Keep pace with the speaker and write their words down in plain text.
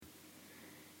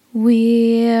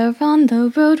We're on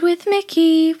the road with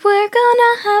Mickey, we're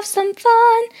gonna have some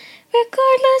fun.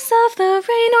 Regardless of the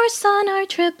rain or sun, our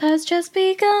trip has just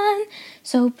begun.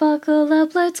 So buckle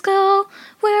up, let's go,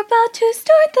 we're about to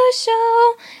start the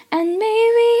show. And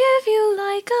maybe if you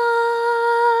like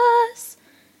us,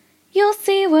 you'll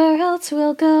see where else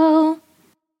we'll go.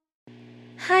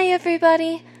 Hi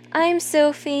everybody, I'm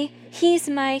Sophie, he's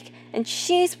Mike, and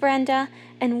she's Brenda,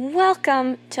 and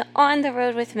welcome to On the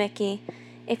Road with Mickey.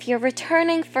 If you're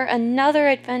returning for another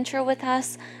adventure with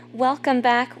us, welcome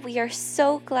back. We are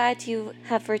so glad you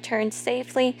have returned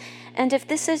safely. And if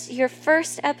this is your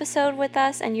first episode with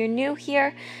us and you're new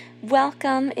here,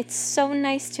 welcome. It's so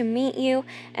nice to meet you,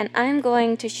 and I'm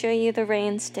going to show you the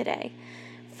reins today.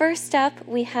 First up,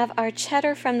 we have our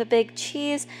Cheddar from the Big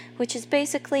Cheese, which is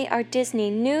basically our Disney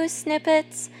news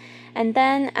snippets. And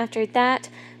then after that,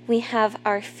 we have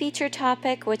our feature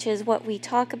topic, which is what we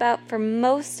talk about for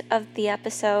most of the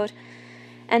episode.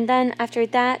 And then after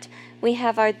that, we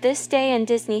have our This Day in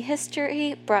Disney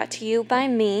History, brought to you by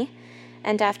me.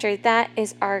 And after that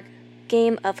is our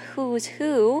game of Who's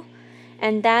Who,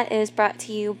 and that is brought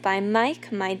to you by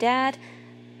Mike, my dad.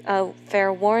 Oh,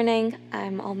 fair warning,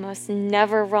 I'm almost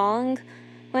never wrong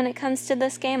when it comes to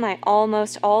this game. I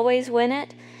almost always win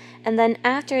it. And then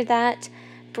after that,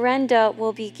 Brenda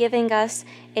will be giving us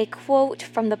a quote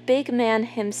from the big man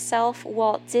himself,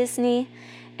 Walt Disney,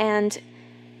 and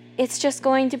it's just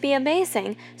going to be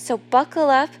amazing. So buckle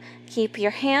up, keep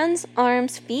your hands,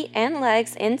 arms, feet, and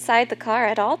legs inside the car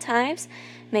at all times.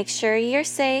 Make sure you're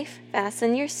safe,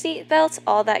 fasten your seatbelts,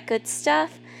 all that good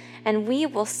stuff, and we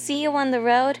will see you on the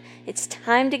road. It's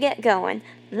time to get going.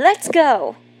 Let's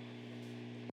go!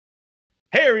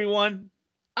 Hey everyone,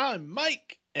 I'm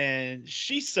Mike and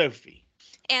she's Sophie.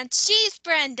 And she's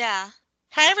Brenda.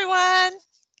 Hi, everyone.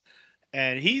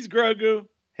 And he's Grogu.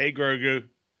 Hey Grogu,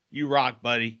 you rock,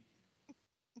 buddy.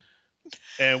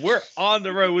 And we're on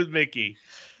the road with Mickey.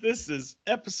 This is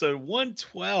episode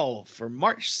 112 for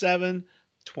March 7,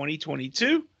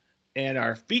 2022. And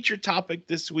our feature topic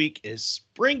this week is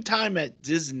springtime at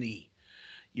Disney.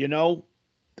 You know,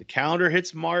 the calendar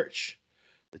hits March,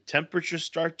 the temperatures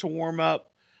start to warm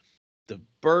up, the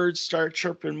birds start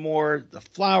chirping more, the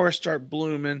flowers start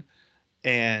blooming,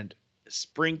 and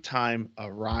springtime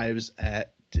arrives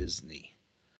at Disney.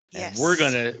 Yes. And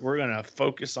we're gonna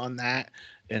focus on that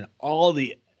and all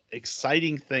the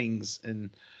exciting things and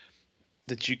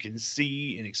that you can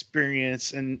see and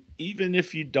experience. And even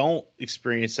if you don't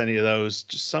experience any of those,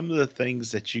 just some of the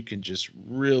things that you can just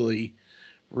really,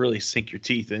 really sink your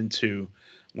teeth into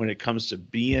when it comes to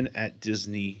being at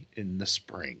Disney in the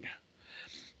spring.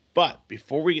 But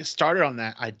before we get started on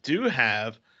that, I do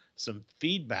have some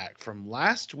feedback from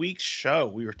last week's show.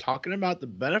 We were talking about the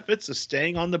benefits of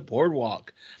staying on the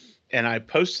boardwalk, and I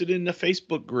posted in the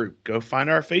Facebook group. Go find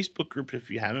our Facebook group if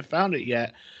you haven't found it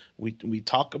yet. We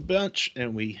talk a bunch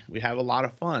and we have a lot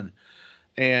of fun.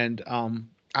 And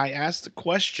I asked the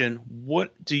question,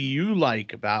 what do you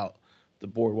like about the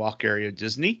boardwalk area of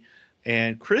Disney?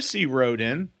 And Chrissy wrote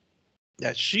in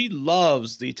that she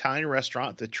loves the Italian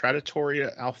restaurant, the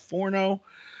Trattoria Al Forno.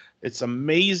 It's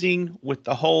amazing with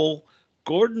the whole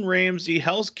Gordon Ramsay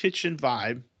Hell's Kitchen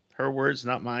vibe. Her words,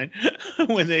 not mine.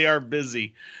 When they are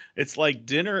busy, it's like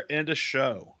dinner and a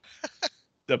show.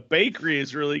 The bakery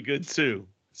is really good too.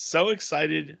 So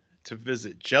excited to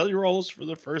visit Jelly Rolls for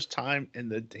the first time in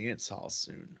the dance hall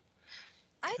soon.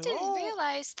 I Cool. didn't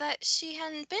realize that she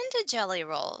hadn't been to Jelly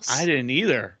Rolls. I didn't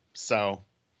either. So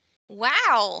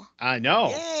Wow. I know.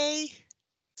 Yay.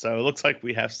 So it looks like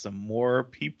we have some more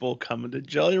people coming to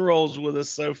Jelly Rolls with us,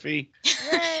 Sophie.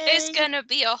 It's Yay. gonna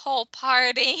be a whole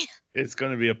party. It's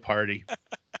going to be a party.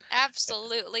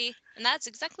 Absolutely. And that's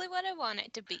exactly what I want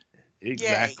it to be.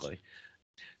 Exactly.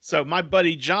 So my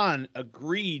buddy John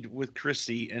agreed with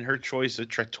Chrissy in her choice of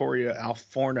Trattoria Al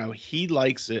Forno. He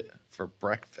likes it for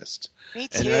breakfast. Me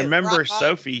too. And I remember Rock on.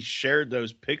 Sophie shared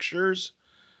those pictures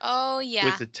Oh, yeah.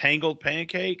 with the tangled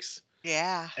pancakes.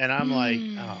 Yeah. And I'm like,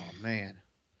 Mm. oh, man.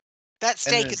 That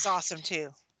steak then- is awesome too.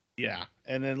 Yeah.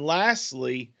 And then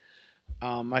lastly,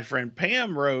 my friend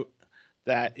Pam wrote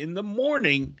that in the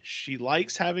morning, she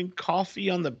likes having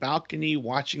coffee on the balcony,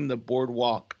 watching the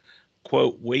boardwalk,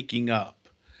 quote, waking up.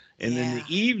 And in Yeah.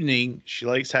 the evening, she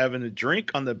likes having a drink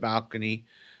on the balcony,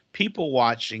 people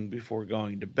watching before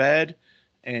going to bed.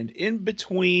 And in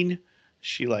between,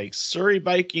 she likes Surrey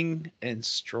biking and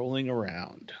strolling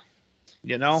around.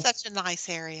 You know, Such a nice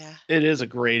area. it is a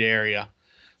great area. I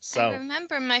So,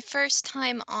 remember my first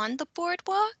time on the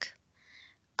boardwalk.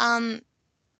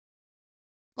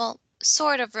 Well,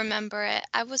 sort of remember it.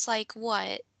 I was like,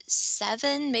 what,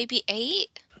 7, maybe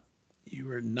 8? you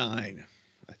were 9.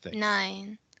 I think.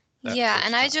 9. That Yeah, first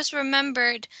and I time. just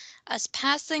remembered us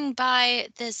passing by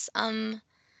this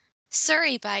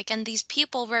Surrey bike, and these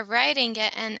people were riding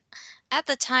it, and at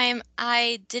the time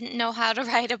I didn't know how to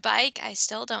ride a bike. I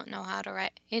still don't know how to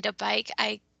ride a bike.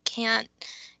 I can't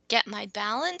get my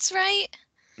balance right.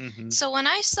 Mm-hmm. So when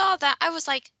I saw that, I was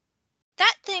like,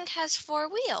 that thing has 4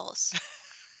 wheels.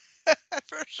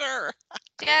 For sure.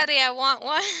 Daddy, I want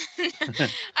one.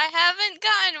 I haven't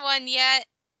gotten one yet,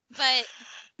 but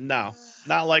No,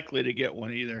 not likely to get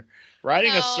one either.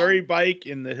 Riding a no. Surrey bike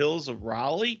in the hills of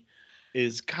Raleigh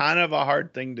is kind of a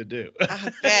hard thing to do.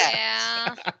 I bet.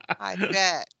 Yeah. I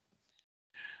bet.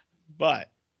 But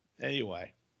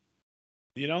anyway,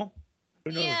 who knows?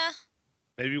 Yeah.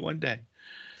 Maybe one day.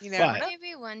 You never But know.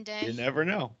 Maybe one day. you never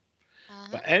know. Uh-huh.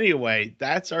 But anyway,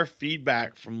 that's our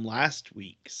feedback from last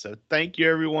week. So thank you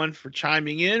everyone for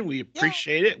chiming in. We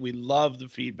appreciate it. We love the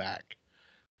feedback.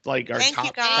 It's like our Thank you,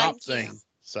 top guys. thing.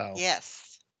 So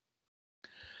Yes.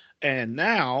 and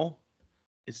now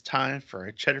it's time for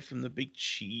a cheddar from the big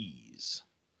cheese.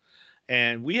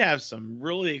 And we have some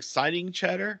really exciting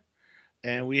cheddar,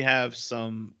 and we have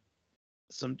some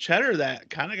cheddar that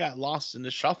kind of got lost in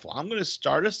the shuffle. I'm going to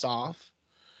start us off.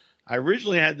 I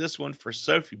originally had this one for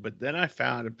Sophie, but then I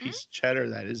found a piece of cheddar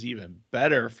that is even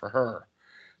better for her.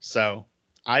 So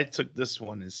I took this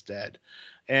one instead.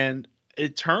 And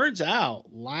it turns out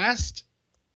last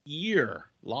year,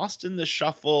 lost in the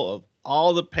shuffle of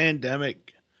all the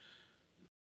pandemic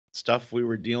stuff we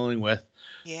were dealing with,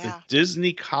 Yeah. the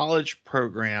Disney College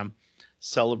Program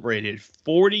celebrated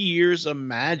 40 years of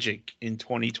magic in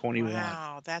 2021.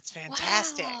 Wow, that's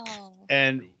fantastic. Wow.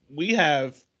 And we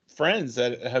have friends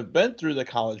that have been through the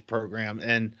college program,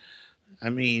 and I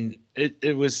mean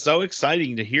it was so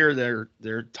exciting to hear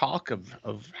their talk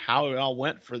of how it all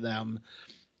went for them.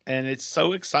 And it's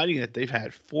so exciting that they've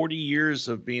had 40 years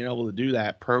of being able to do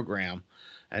that program,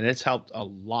 and it's helped a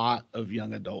lot of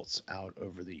young adults out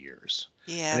over the years.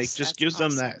 Yes. And it just that's gives them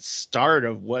awesome. that start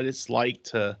of what it's like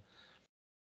to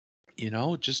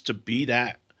just to be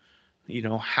that,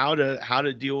 how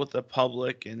to deal with the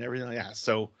public and everything like that.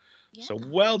 So Yeah.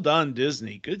 well done,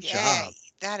 Disney. Good Yay. job.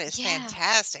 That is Yeah.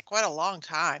 fantastic. What a long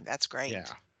time. That's great. Yeah.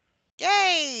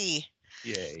 Yay.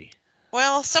 Yay.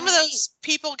 Well, some of Right. those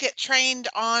people get trained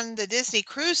on the Disney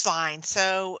Cruise Line.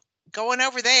 So going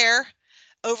over there,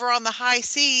 over on the high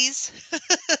seas,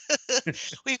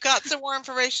 we've got some more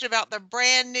information about the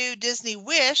brand new Disney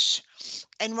Wish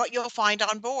and what you'll find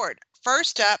on board.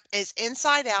 First up is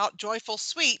Inside Out Joyful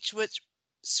Sweets, which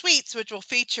will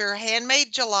feature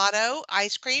handmade gelato,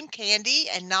 ice cream, candy,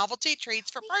 and novelty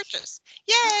treats for purchase.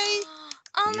 Yay!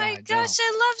 Oh Yeah, my I know. gosh,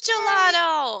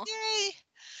 I love gelato. Yay!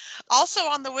 Also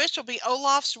on the Wish will be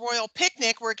Olaf's Royal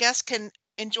Picnic, where guests can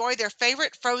enjoy their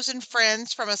favorite frozen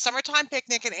friends from a summertime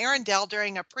picnic in Arendelle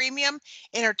during a premium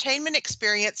entertainment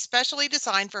experience specially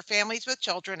designed for families with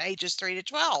children ages 3 to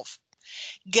 12.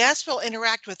 Guests will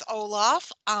interact with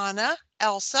Olaf, Anna,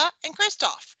 Elsa, and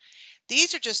Kristoff.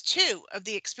 These are just two of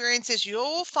the experiences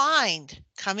you'll find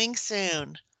coming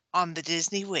soon on the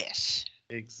Disney Wish.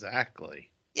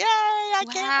 Exactly. Yay! I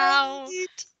Wow. can't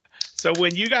wait. So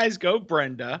when you guys go,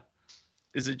 Brenda,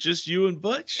 is it just you and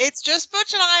Butch? It's just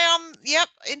Butch and I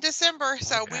in December,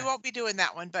 so we Okay. won't be doing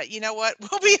that one. But you know what?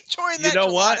 We'll be enjoying You that know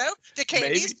what? gelato, the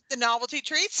candies, Maybe. the novelty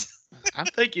treats. I'm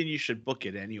thinking you should book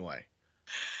it anyway.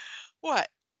 What?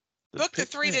 Book the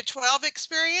 3 to picnic. 12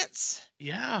 experience?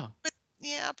 Yeah.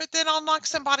 Yeah, but then I'll knock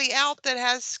somebody out that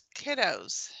has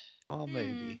kiddos. Well,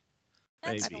 maybe.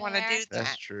 That's I Maybe. don't want to fair. do That's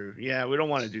that. true. Yeah, we don't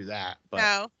want to do that. But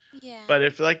No. Yeah. but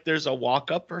if like there's a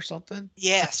walk up or something.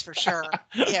 Yes, for sure.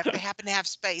 Yeah, if they happen to have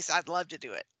space, I'd love to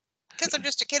do it. Because I'm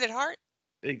just a kid at heart.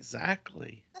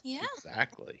 Exactly. Yeah.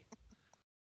 Exactly.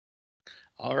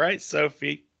 All right,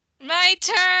 Sophie. My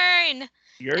turn.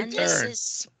 Your And this turn. is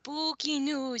spooky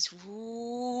news.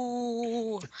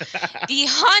 Ooh. The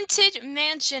Haunted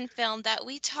Mansion film that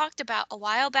we talked about a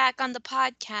while back on the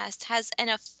podcast has an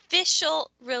official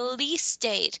release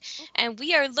date, and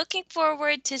we are looking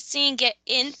forward to seeing it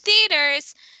in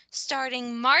theaters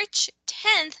starting March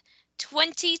 10th,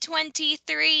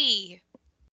 2023.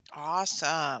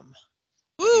 Awesome.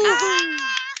 Woo!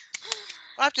 Ah!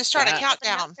 We'll have to start a That-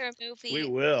 countdown. Another movie, We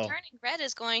will. Turning Red,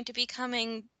 is going to be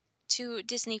coming to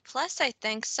Disney Plus, I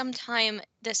think, sometime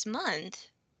this month.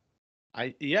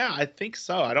 I think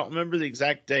so. I don't remember the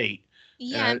exact date.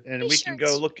 Yeah, I'm and pretty we sure can go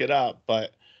it's- look it up,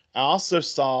 but I also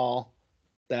saw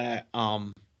that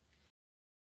I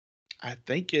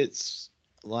think it's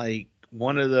like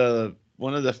one of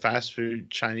the fast food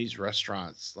Chinese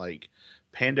restaurants, like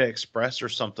Panda Express or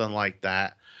something like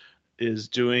that, is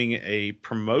doing a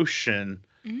promotion,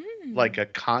 like a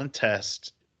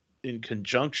contest in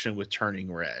conjunction with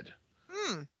Turning Red.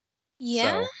 Hmm.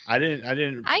 Yeah, So I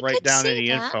didn't I write could down see any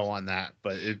that. info on that,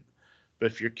 but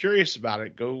if you're curious about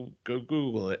it, go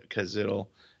Google it because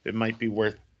it might be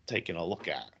worth taking a look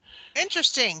at.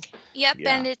 Interesting. Yep,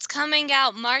 Yeah. and it's coming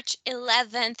out March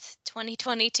 11th,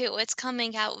 2022. It's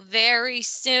coming out very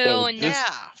So soon. this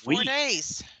Yeah, 4 week.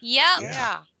 days. Yep. Yeah.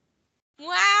 Yeah, that's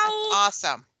Wow.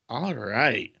 awesome. All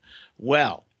right.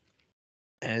 Well,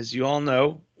 as you all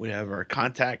know, we have our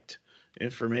contact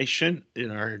information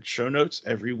in our show notes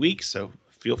every week. So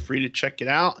feel free to check it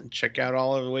out and check out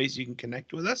all of the ways you can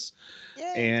connect with us.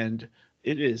 Yay. And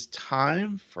it is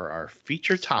time for our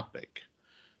feature topic,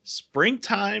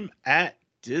 springtime at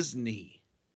Disney.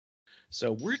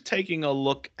 So we're taking a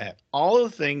look at all the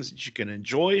things that you can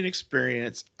enjoy and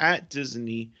experience at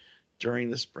Disney during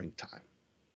the springtime.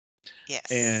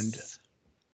 And, Yes.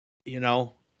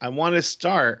 I want to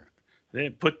start. I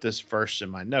didn't put this first in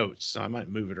my notes, so I might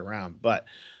move it around. But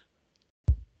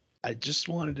I just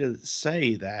wanted to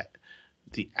say that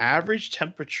the average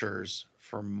temperatures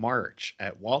for March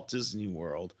at Walt Disney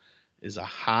World is a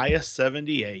high of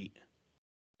 78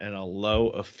 and a low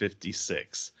of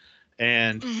 56.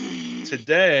 And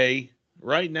today,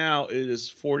 right now, it is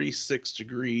 46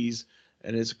 degrees,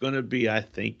 and it's going to be, I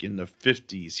think, in the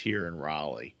 50s here in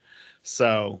Raleigh.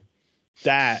 So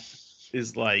that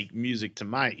is like music to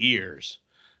my ears.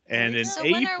 There And you go. So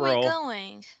when are we April,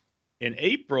 going? in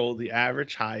April, the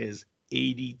average high is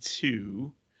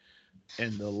 82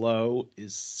 and the low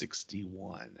is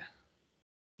 61.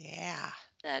 Yeah,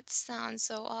 That sounds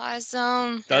so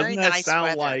awesome. Doesn't very that nice sound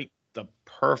weather like the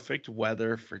perfect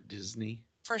weather for Disney?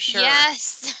 for sure.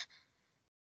 Yes.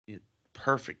 It,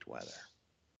 perfect weather.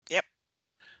 Yep.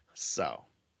 So,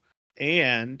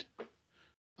 and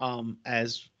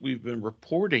as we've been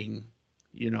reporting,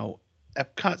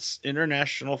 Epcot's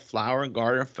International Flower and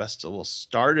Garden Festival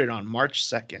started on March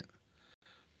 2nd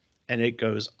and it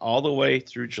goes all the way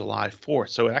through July 4th.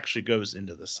 So it actually goes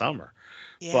into the summer.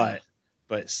 Yeah.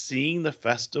 But seeing the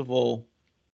festival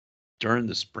during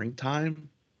the springtime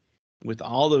with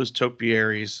all those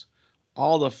topiaries,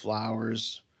 all the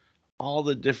flowers, all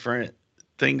the different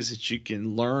things that you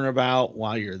can learn about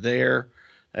while you're there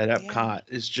at Yeah. Epcot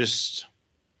is just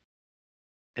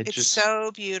it It's just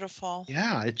so beautiful.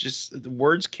 yeah, it just the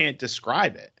words can't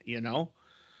describe it. Yeah.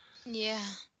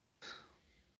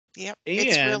 Yep.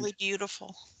 It's And really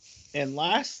beautiful. and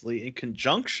lastly, in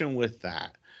conjunction with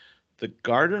that, the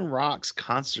Garden Rocks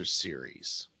concert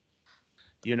series.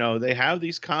 They have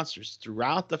these concerts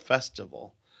throughout the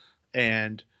festival,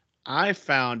 and I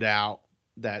found out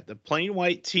that the Plain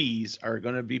White Tees are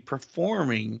going to be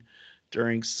performing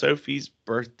during Sophie's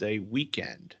birthday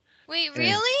weekend. Wait, And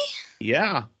really?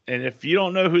 yeah, and if you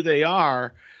don't know who they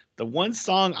are, the one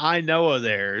song I know of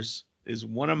theirs is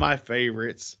one of my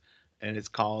favorites, and it's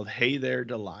called Hey There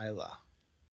Delilah.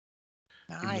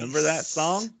 You remember that Nice.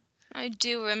 song? I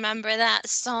do remember that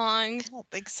song. I don't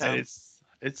think And so.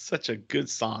 it's such a good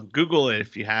song. Google it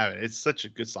if you have it. It's such a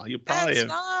good song. That's You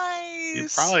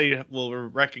nice. probably will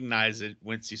recognize it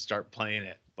once you start playing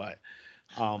it.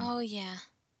 Um Oh, yeah.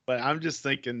 but I'm just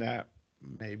thinking that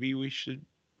maybe we should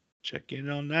check in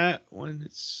on that when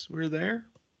we're there.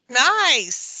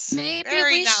 Nice. Maybe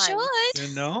Very we nice. You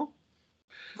should. know?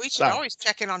 We should So always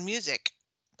check in on music.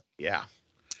 yeah.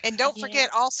 And don't Yeah. forget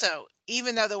also,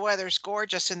 even though the weather's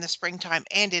gorgeous in the springtime,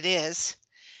 and it is,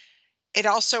 it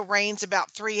also rains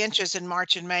about 3 inches in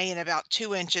March and May and about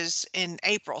 2 inches in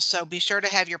April. So be sure to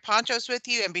have your ponchos with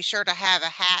you and be sure to have a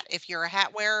hat if you're a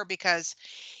hat wearer, because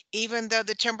even though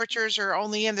the temperatures are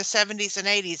only in the 70s and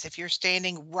 80s, if you're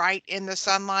standing right in the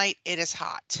sunlight, it is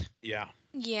hot. Yeah.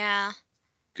 Yeah.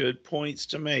 Good points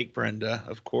to make, Brenda,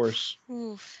 of course.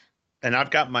 Oof. And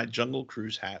I've got my Jungle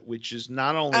Cruise hat, which is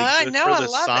not only good No, for I the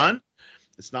love it. sun,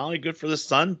 it's not only good for the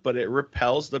sun, but it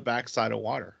repels the backside of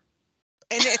water.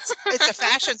 And it's a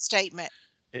fashion statement.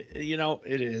 It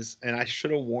is, and I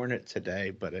should have worn it today,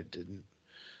 but I didn't.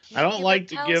 It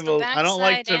repels the I don't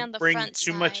like backside to and the bring front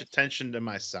too much side. attention to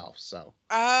myself, so.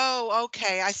 Oh,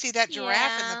 okay. I see that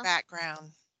giraffe in the Yeah.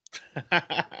 background.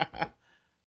 That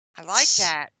I like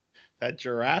that.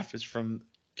 giraffe is from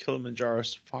Kilimanjaro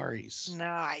Safaris.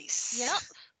 Nice.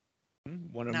 Yep.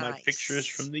 One of my pictures Nice.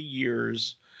 from the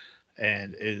years,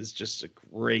 and it is just a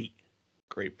great,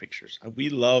 great pictures. We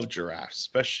love giraffes,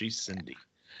 especially Cindy.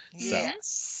 So, Mhm.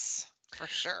 Yes, for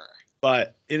sure.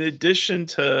 but in addition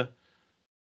to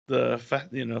the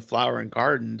flower and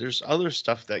garden, there's other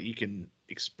stuff that you can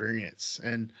experience,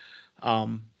 and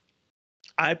um,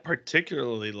 I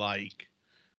particularly like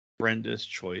Brenda's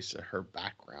choice of her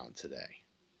background today.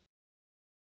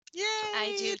 Yay!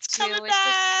 I do It's too. coming It's a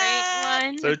back.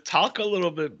 great So one. talk a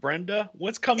little bit, Brenda.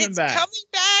 What's coming It's back? coming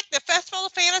back. The Festival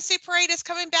of Fantasy Parade is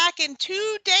coming back in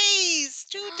 2 days.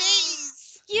 2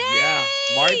 days. Yeah,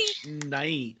 Yay! March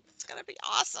 9th. It's gonna be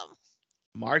awesome.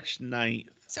 March 9th.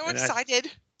 So And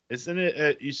excited. isn't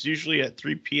it? It's usually at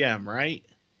 3 p.m., right?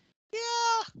 Yeah.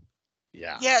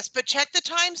 Yeah. Yes, but check the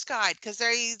times guide because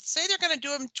they say they're going to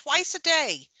do them twice a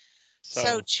day.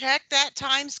 So check that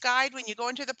times guide when you go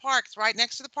into the parks, right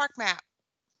next to the park map.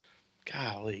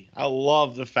 golly, I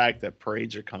love the fact that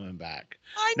parades are coming back.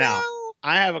 I Now, know.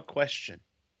 I have a question.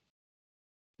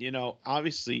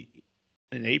 Obviously,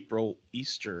 in April,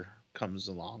 Easter comes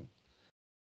along.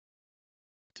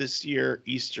 This year,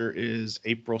 Easter is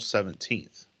April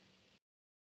 17th.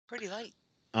 Pretty late.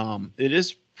 It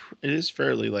is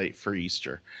fairly late for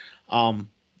Easter.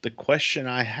 The question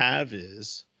I have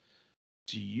is,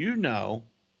 do you know,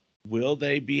 will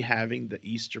they be having the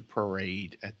Easter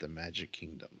parade at the Magic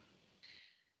Kingdom?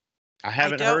 I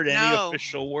haven't don't heard any know.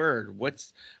 official word.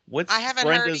 What's I haven't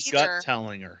heard Brenda's gut either.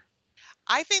 telling her?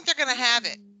 I think they're going to have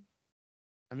it.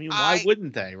 I mean, why I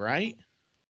wouldn't they, right?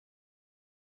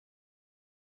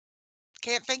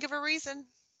 can't think of a reason.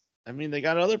 I mean, they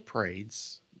got other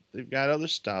parades. They've got other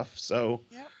stuff. So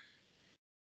Yep.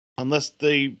 unless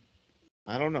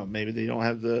I don't know, maybe they don't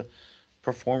have the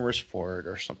performers for it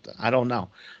or something. I don't know.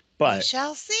 We But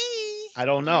shall see. I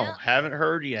don't know. Yeah. Haven't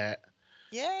heard yet.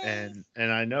 Yay.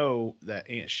 And I know that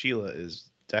Aunt Sheila is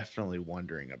definitely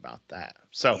wondering about that.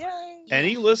 So Yay.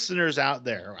 any listeners out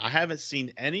there, I haven't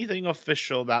seen anything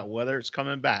official about whether it's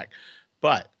coming back,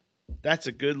 but that's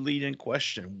a good lead-in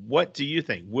question. What do you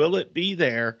think? Will it be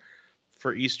there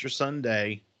for Easter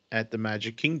Sunday at the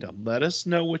Magic Kingdom? Let us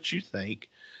know what you think.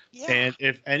 Yeah. And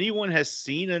if anyone has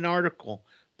seen an article,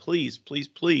 please, please,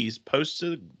 please post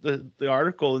the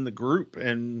article in the group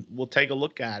and we'll take a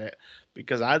look at it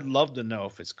because I'd love to know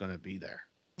if it's going to be there.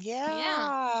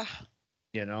 Yeah.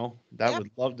 That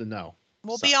would love to know.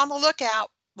 We'll So, be on the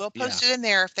lookout. We'll post Yeah. it in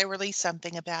there if they release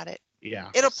something about it. Yeah.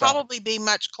 It'll so probably be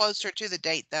much closer to the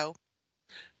date, though.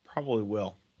 probably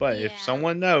will. But if Yeah.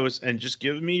 someone knows and just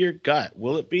give me your gut,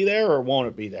 will it be there or won't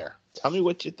it be there? Tell me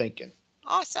what you're thinking.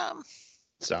 Awesome.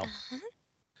 So, Uh-huh.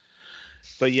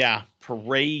 but yeah,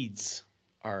 parades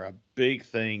are a big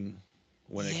thing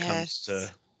when it Yes.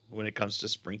 comes to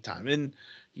springtime. And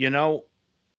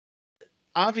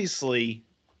obviously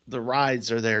the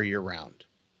rides are there year round.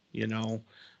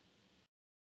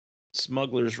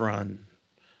 Smuggler's Run,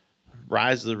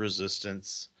 Rise of the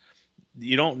Resistance.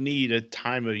 You don't need a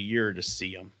time of year to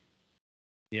see them,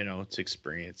 to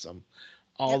experience them.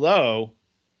 Although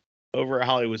over at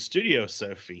Hollywood Studios,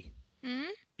 Sophie, Mhm.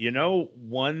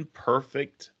 one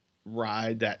perfect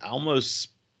ride that almost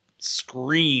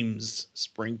screams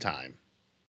springtime,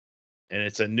 and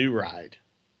it's a new ride.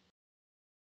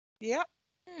 Yep.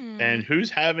 And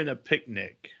who's having a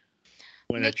picnic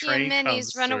when a Mickey and train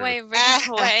Minnie's comes through? Runaway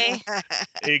Railway.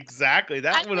 Exactly.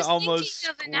 That I one was almost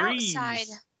thinking of an outside.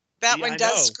 screams. That Yeah, one I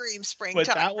does know. scream But springtime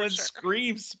that for one sure.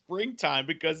 screams springtime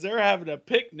because they're having a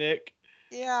picnic,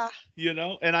 Yeah.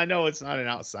 and I know it's not an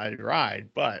outside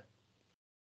ride, but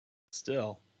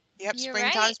still, Yep. You're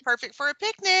Springtime's right. perfect for a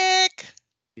picnic.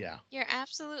 yeah. You're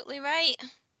absolutely right.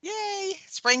 Yay.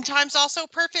 Springtime's also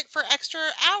perfect for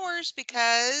extra hours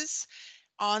because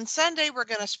on Sunday we're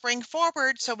going to spring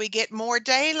forward so we get more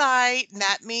daylight. And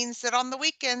that means that on the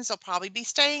weekends they'll probably be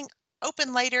staying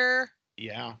open later.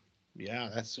 Yeah. Yeah,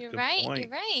 that's a You're good right. point.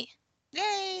 You're right.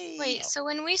 Yay. Wait, so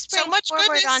when we So spring much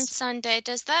forward on goodness. Sunday,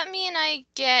 does that mean I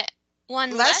get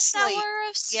one Less less sleep. hour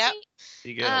of Yep. sleep?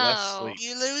 You get less Oh. sleep.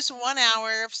 You lose 1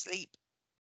 hour of sleep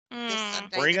this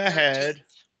Sunday, Spring the 13th. ahead,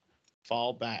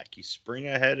 fall back. You spring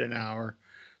ahead an hour.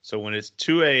 So when it's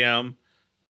 2 a.m.,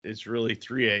 it's really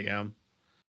 3 a.m.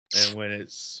 And when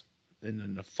it's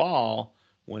in the fall,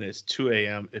 when it's 2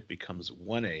 a.m., it becomes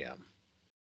 1 a.m.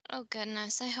 Oh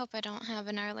goodness, I hope I don't have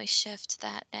an early shift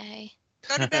that day.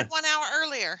 Go to bed 1 hour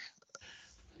earlier.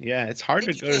 Yeah, it's hard to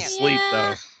If you go to can. sleep, Yeah.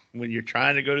 though. When you're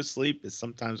trying to go to sleep, it's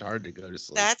sometimes hard to go to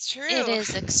sleep. That's true. It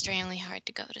is extremely hard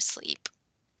to go to sleep.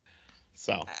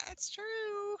 So, That's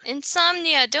true.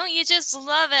 Insomnia, don't you just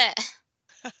love it?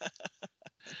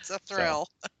 It's a thrill.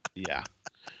 yeah.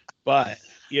 But,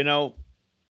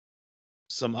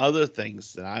 some other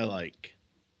things that I like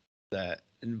that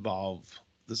involve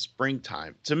the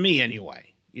springtime, to me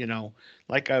anyway,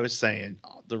 like I was saying,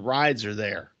 the rides are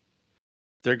there.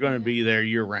 They're going to be there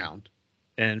year round.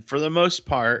 And for the most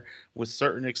part, with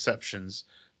certain exceptions,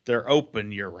 they're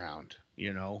open year round,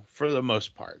 for the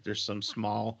most part. There's some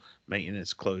small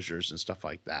maintenance closures and stuff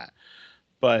like that.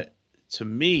 But to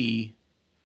me,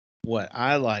 what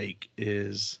I like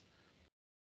is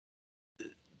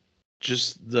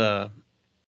just the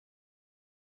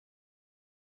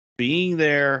being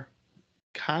there,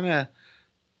 kind of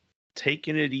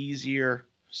taking it easier,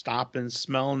 stopping,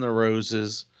 smelling the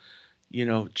roses,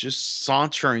 just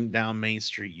sauntering down Main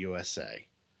Street, USA.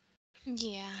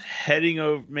 Yeah. Heading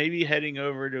over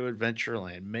to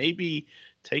Adventureland, maybe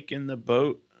taking the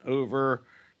boat over,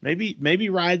 maybe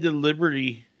ride the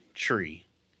Liberty Tree,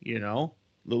 the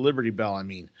Liberty Bell, I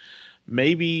mean.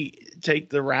 Maybe take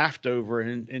the raft over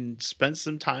and spend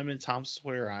some time in Tom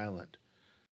Sawyer Island.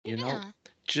 Yeah.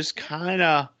 Just Yep. kind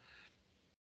of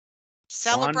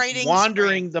Celebrating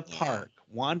wandering spring. the Yeah. park,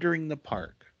 wandering the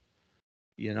park,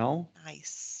 you know?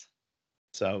 Nice.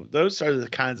 So those are the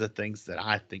kinds of things that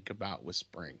I think about with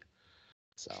spring.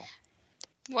 So,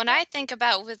 What I think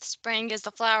about with spring is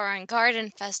the Flower and Garden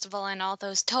Festival and all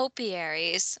those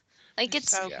topiaries. Like, They're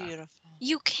it's, so yeah. beautiful.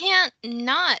 you can't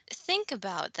not think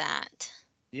about that.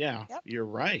 Yeah, Yep. you're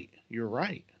right. You're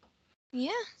right.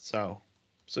 Yeah. So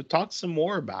talk some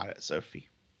more about it, Sophie.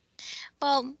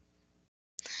 Well,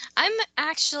 I'm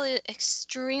actually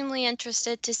extremely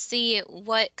interested to see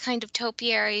what kind of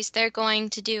topiaries they're going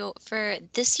to do for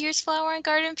this year's Flower and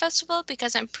Garden Festival,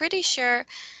 because I'm pretty sure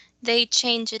they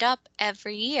change it up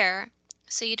every year,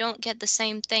 so you don't get the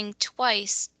same thing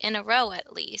twice in a row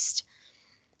at least.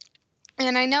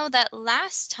 And I know that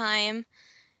last time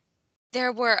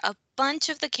there were a bunch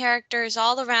of the characters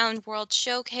all around World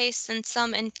Showcase and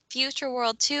some in Future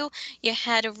World too. You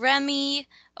had Remy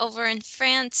over in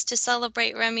France to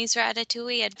celebrate Remy's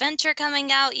Ratatouille adventure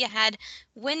coming out. You had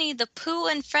Winnie the Pooh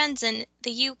and friends in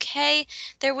the UK.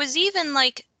 There was even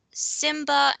like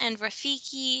Simba and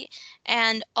Rafiki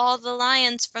and all the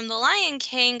lions from The Lion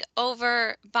King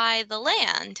over by the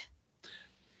land.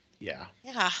 Yeah.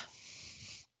 Yeah.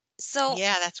 So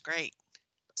Yeah, that's great.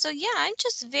 so yeah, I'm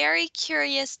just very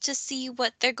curious to see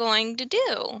what they're going to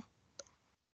do.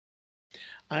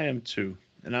 I am too.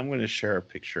 And I'm going to share a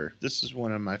picture. This is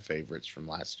one of my favorites from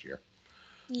last year.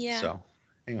 Yeah. So,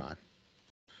 hang on.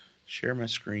 Share my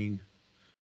screen.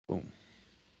 Boom.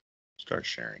 Start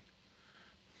sharing.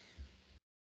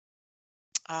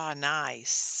 Oh,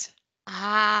 nice.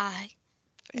 Ah,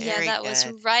 yeah, Very that was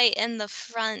good. right in the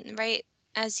front, right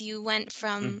as you went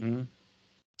from Mhm.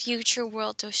 Future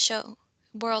World to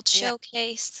World Yeah.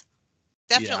 Showcase.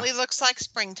 Yeah. Definitely looks like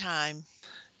springtime.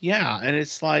 Yeah, and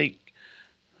it's like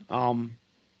um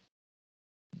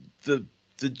the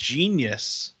the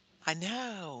genius I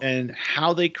know. and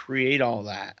how they create all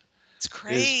that It's is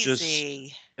just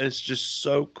crazy. it's just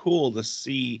so cool to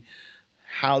see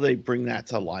how they bring that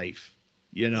to life,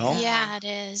 you know? Yeah. Yeah, it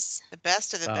is. The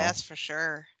best of the So, best for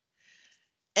sure.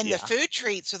 And the yeah. food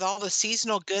treats with all the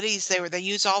seasonal goodies, they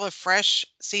use all the fresh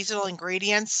seasonal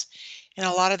ingredients in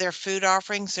a lot of their food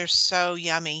offerings. They're so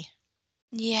yummy.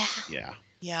 Yeah. Yeah.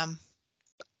 Yum.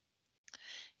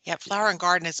 Yeah, Yeah. Flower and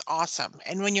Garden is awesome.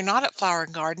 And when you're not at Flower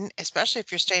and Garden, especially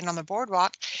if you're staying on the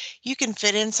boardwalk, you can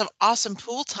fit in some awesome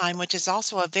pool time, which is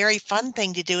also a very fun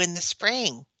thing to do in the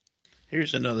spring.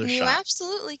 Here's another You shot.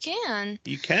 absolutely can.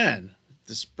 You can.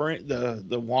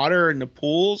 The water in the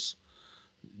pools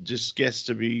just gets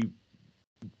to be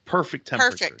perfect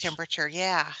Perfect temperatures. temperature,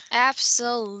 yeah.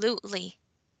 Absolutely.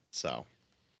 So,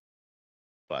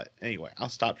 but anyway, I'll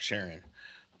stop sharing.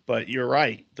 But you're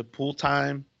right. The pool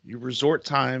time, your resort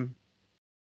time,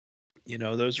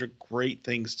 those are great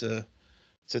things to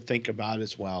think about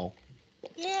as well.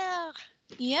 Yeah.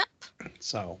 Yep.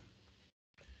 So,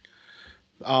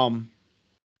 um,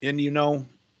 and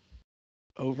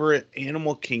over at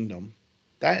Animal Kingdom,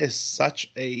 that is such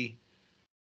a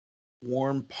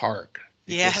warm park.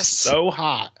 It gets Yes. so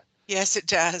hot, Yes, it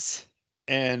does.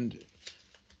 and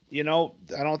I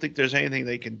don't think there's anything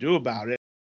they can do about it.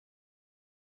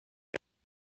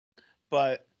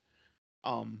 But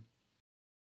um,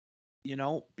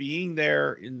 being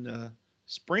there in the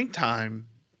springtime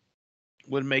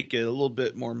would make it a little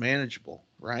bit more manageable,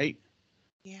 right?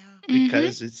 Yeah. Mhm.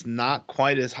 Because it's not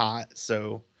quite as hot,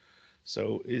 so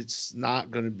it's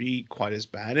not going to be quite as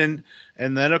bad. And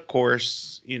then of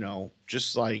course,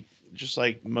 just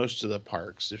like most of the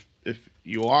parks, if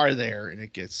you are there and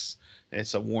it's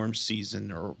a warm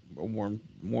season or a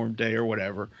warm day or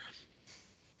whatever,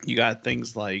 you got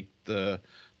things like the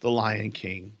Lion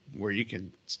King where you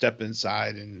can step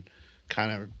inside and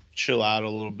kind of chill out a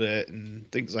little bit and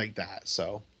things like that.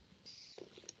 So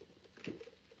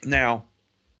now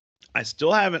I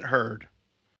still haven't heard,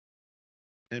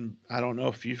 and I don't know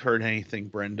if you've heard anything,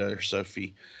 Brenda or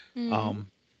Sophie. Mm. Um,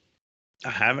 I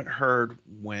haven't heard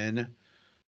when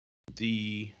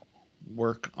the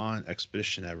work on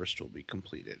Expedition Everest will be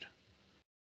completed.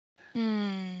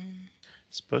 Mm.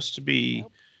 It's supposed to be,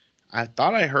 Nope. I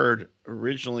thought I heard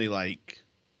originally like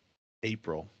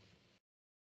April,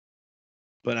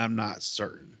 but I'm not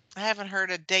certain. I haven't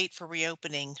heard a date for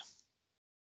reopening.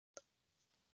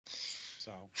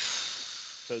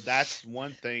 So that's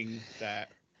one thing that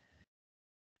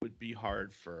would be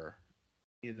hard for,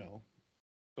 you know,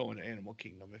 going to Animal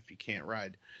Kingdom if you can't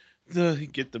ride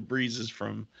get the breezes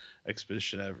from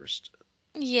Expedition Everest.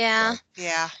 Yeah. So,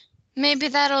 Yeah. Maybe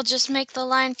that'll just make the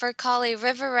line for Kali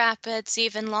River Rapids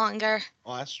even longer.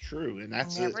 well, that's true, and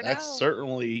that's Never that's know.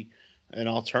 certainly an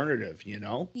alternative, you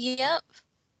know. Yep.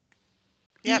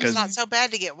 Yeah, it's not Because so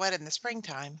bad to get wet in the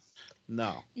springtime.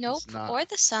 no, Nope. it's not. Or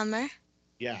the summer.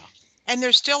 Yeah, And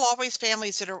there's still always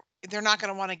families they're not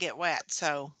going to want to get wet.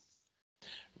 So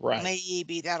right.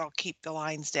 maybe that'll keep the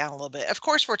lines down a little bit. Of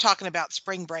course, we're talking about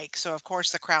spring break. So of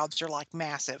course the crowds are like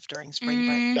massive during spring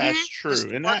break. That's Mhm. true, Just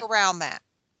and work around that.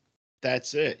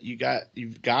 that's it.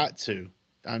 You've got to.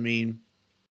 I mean,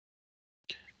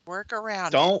 Work around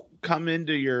it. don't come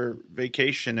into your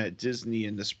vacation at Disney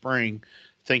in the spring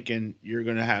thinking you're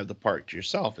going to have the park to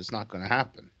yourself. It's not going to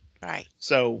happen. Right.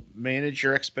 So manage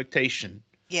your expectation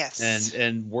Yes.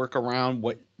 and work around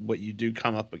what you do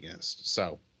come up against.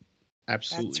 So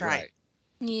absolutely That's right.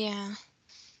 Yeah.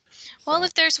 Well, So,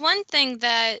 if there's one thing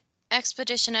that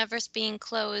Expedition Everest being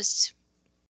closed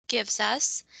gives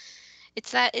us,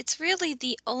 it's that it's really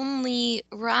the only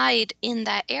ride in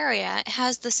that area. It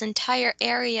has this entire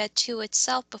area to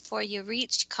itself before you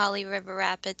reach Kali River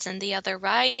Rapids and the other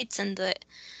rides in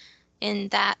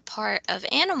that part of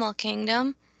Animal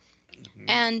Kingdom. mhm.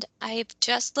 And I've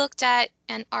just looked at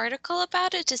an article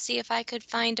about it to see if I could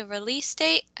find a release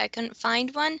date. I couldn't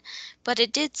find one, but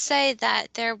it did say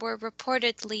that there were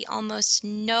reportedly almost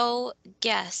no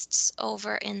guests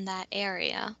over in that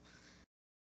area.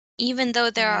 Even though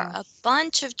there are a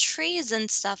bunch of trees and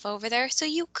stuff over there, so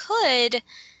you could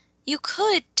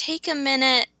take a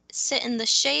minute, sit in the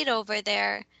shade over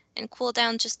there and cool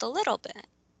down just a little bit.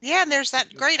 Yeah, and there's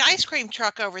that great ice cream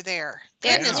truck over there.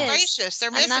 There Goodness Yeah. is. gracious, they're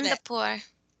missing it. Anandapur.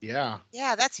 Yeah,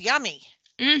 Yeah, that's yummy.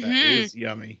 that Mm-hmm. is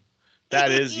yummy.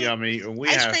 That is yummy. And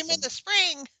Ice cream in the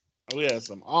spring. we have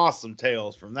some awesome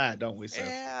tales from that, don't we, Seth?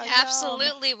 Yeah, yum.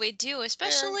 Absolutely, we do,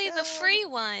 especially the good. free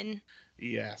one.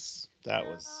 Yes, that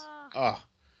was. Yeah. Oh,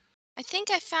 I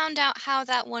think I found out how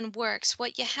that one works.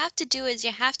 What you have to do is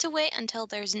you have to wait until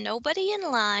there's nobody in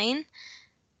line,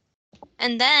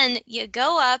 and then you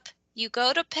go up, you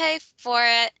go to pay for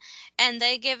it, and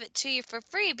they give it to you for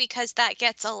free because that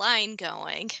gets a line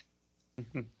going.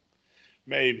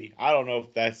 maybe. I don't know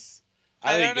if that's.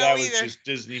 I I think don't that know was either. just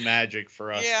Disney magic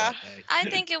for us Yeah. that day. I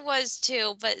think it was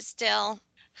too, but still.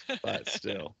 But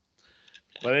still.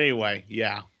 But anyway,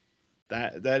 yeah,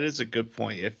 that is a good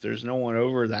point. If there's no one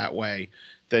over that way,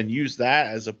 then use that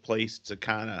as a place to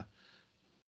kind of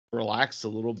relax a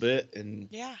little bit and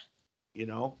Yeah. you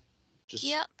know just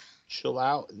Yep. chill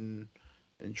out and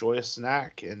enjoy a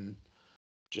snack and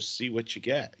just see what you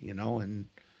get, and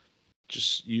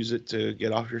just use it to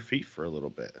get off your feet for a little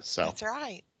bit. So That's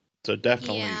right.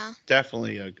 definitely Yeah.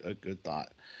 definitely a good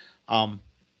thought. Um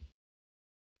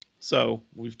so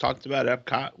we've talked about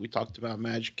Epcot, we talked about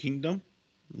Magic Kingdom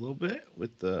a little bit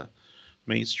with the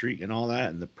Main Street and all that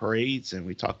and the parades, and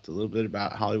we talked a little bit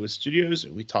about Hollywood Studios,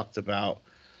 and we talked about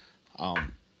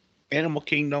um Animal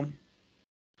Kingdom.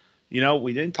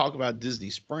 We didn't talk about Disney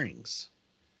Springs.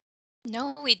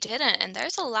 No, we didn't. And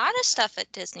there's a lot of stuff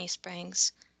at Disney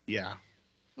Springs. Yeah.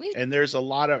 We And there's a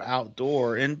lot of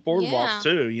outdoor and boardwalks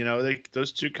Yeah. too.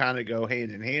 Those two kind of go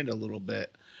hand in hand a little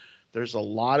bit. There's a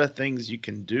lot of things you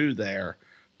can do there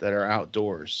that are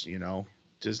outdoors.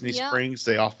 Disney Yep. Springs,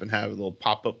 they often have little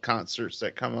pop-up concerts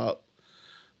that come up,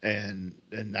 and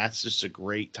that's just a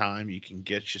great time. You can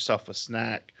get yourself a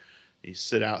snack. You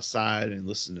sit outside and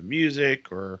listen to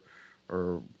music or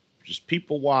just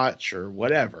people watch or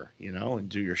whatever, and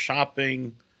do your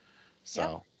shopping.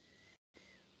 So,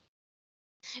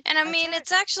 And I That's mean, right.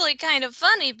 it's actually kind of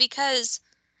funny because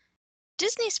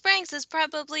Disney Springs is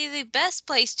probably the best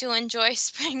place to enjoy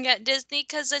spring at Disney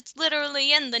because it's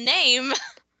literally in the name.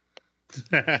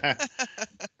 that's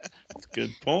a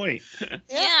good point.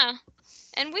 Yeah.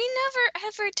 And we never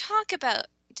ever talk about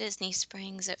Disney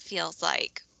Springs, it feels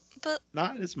like. But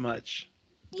Not as much.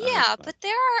 yeah, but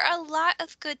there are a lot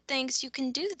of good things you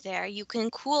can do there. You can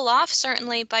cool off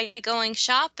certainly by going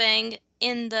shopping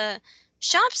in the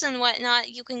shops and whatnot.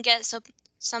 You can get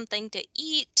something to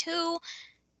eat too.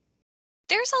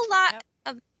 There's a lot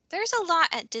Yep. there's a lot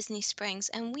at Disney Springs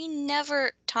and we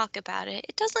never talk about it.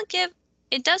 It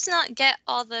does not get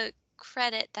all the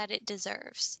credit that it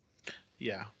deserves.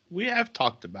 Yeah, we have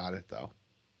talked about it though.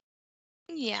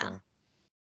 Yeah. So,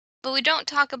 but we don't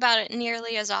talk about it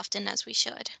nearly as often as we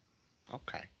should.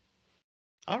 Okay.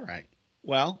 All right.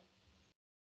 Well,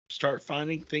 start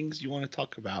finding things you want to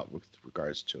talk about with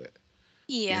regards to it.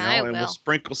 Yeah, I And we'll will.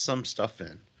 sprinkle some stuff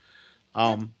in. Yeah.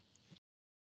 Um,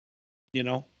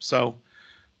 so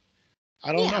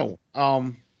I don't Yeah.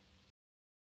 know.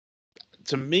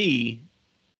 To me,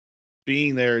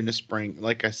 being there in the spring,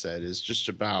 like I said, is just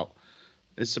about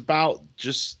it's about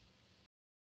just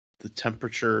the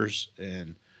temperatures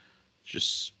and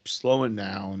just slowing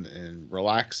down and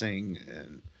relaxing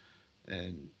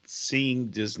and seeing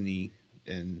Disney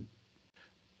and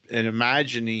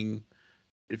imagining,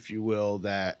 if you will,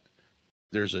 that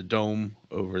there's a dome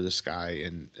over the sky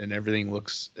and everything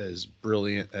looks as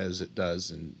brilliant as it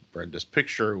does in Brenda's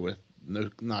picture with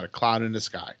not a cloud in the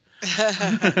sky.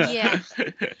 Yeah.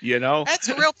 That's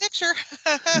a real picture.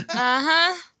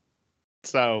 Uh-huh.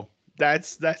 So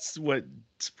that's what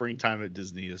springtime at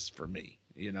Disney is for me.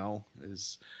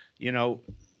 Is you know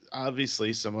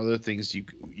obviously some other things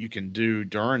you can do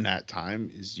during that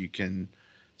time is you can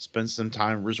spend some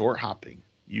time resort hopping.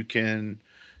 You can,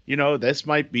 this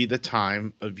might be the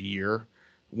time of year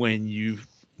when you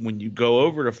go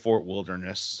over to Fort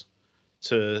Wilderness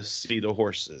to see the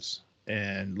horses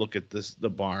and look at the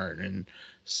barn and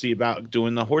see about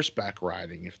doing the horseback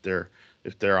riding if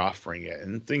they're offering it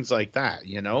and things like that.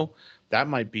 That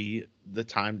might be the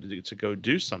time to go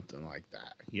do something like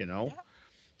that. Yeah.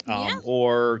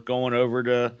 Or going over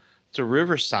to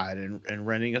Riverside and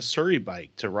renting a Surrey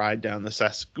bike to ride down the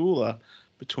Sassagoula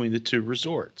between the two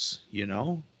resorts.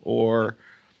 Or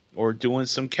doing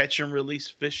some catch and release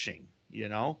fishing.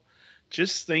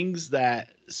 Just things that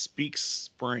speak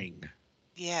spring.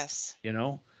 Yes. And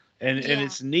Yeah.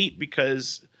 it's neat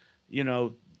because you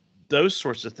know those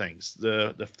sorts of things,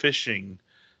 the fishing,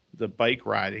 the bike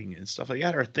riding and stuff like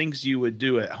that, are things you would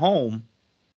do at home,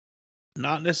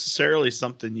 not necessarily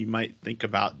something you might think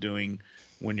about doing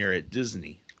when you're at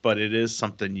Disney, but it is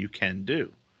something you can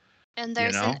do. And you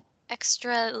there's an know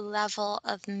extra level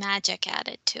of magic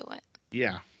added to it.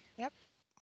 yeah. Yep.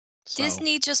 So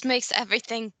Disney just makes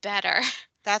everything better.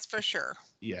 That's for sure.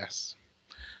 yes.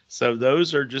 So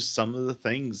those are just some of the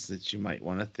things that you might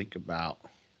want to think about.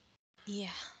 Yeah.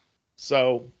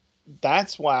 So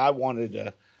that's why I wanted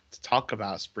to talk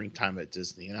about springtime at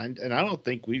Disney, and I don't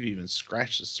think we've even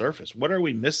scratched the surface. What are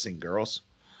we missing, girls?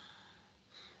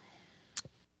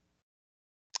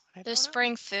 I The don't know.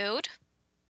 spring food.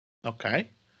 Okay.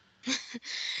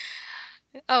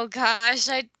 Oh gosh,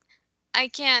 I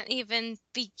can't even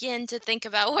begin to think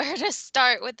about where to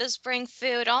start with the spring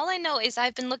food. All I know is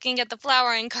I've been looking at the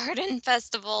Flower and Garden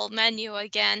Festival menu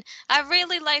again. I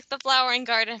really like the Flower and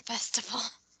Garden Festival.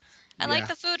 I like Yeah.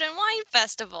 the Food and Wine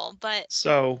Festival, but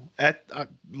So at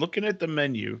looking at the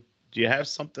menu, do you have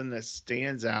something that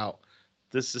stands out?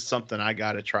 This is something I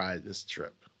got to try this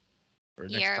trip or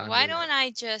next here, time why we're there. don't I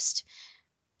just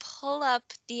pull up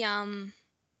the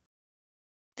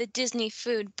Disney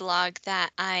food blog that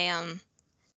I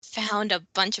found a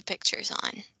bunch of pictures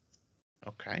on.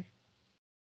 Okay.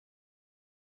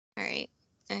 All right.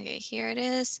 Okay, here it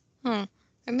is. Or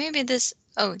maybe this.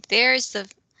 Oh, there's the.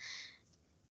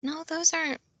 No, those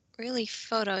aren't really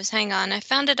photos. Hang on. I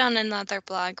found it on another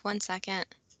blog. 1 second.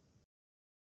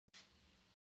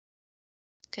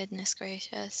 Goodness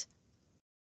gracious.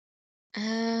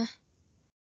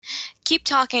 Keep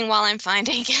talking while I'm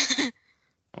finding.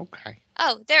 Okay.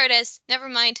 Oh, there it is. Never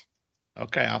mind.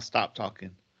 Okay, I'll stop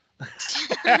talking.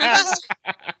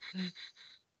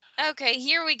 Okay,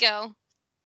 here we go.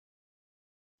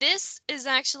 This is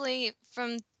actually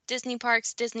from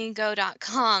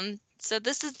DisneyParksDisneyGo.com. So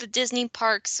this is the Disney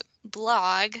Parks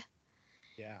blog.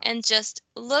 Yeah. And just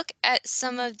look at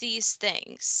some of these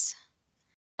things.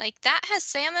 Like that has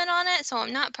salmon on it, so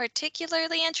I'm not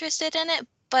particularly interested in it,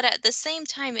 but at the same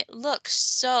time, it looks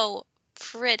so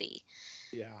pretty.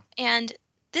 Yeah. And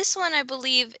this one, I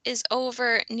believe, is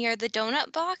over near the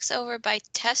donut box over by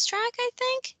Test Track, I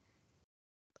think.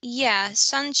 Yeah,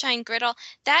 Sunshine Griddle.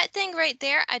 That thing right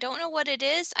there, I don't know what it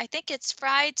is. I think it's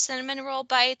fried cinnamon roll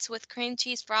bites with cream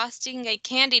cheese frosting and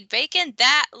candied bacon.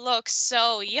 That looks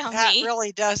so That yummy.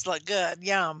 really does look good.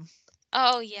 Yum.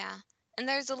 Oh, yeah. And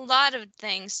there's a lot of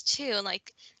things too.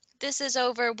 Like this is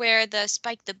over where the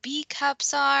Spike the Bee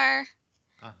cups are.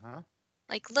 Uh-huh.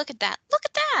 Like look at that. Look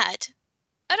at that.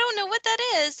 I don't know what that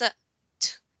is.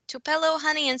 Tupelo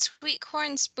honey and sweet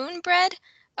corn spoon bread.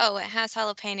 Oh, it has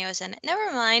jalapenos in it.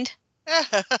 Never mind.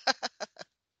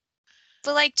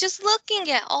 But like just looking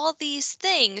at all these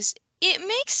things, it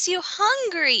makes you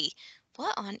hungry.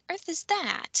 What on earth is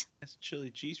that? That's chili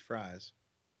cheese fries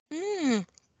Mmm.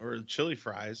 or chili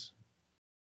fries.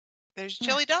 There's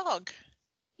chili dog.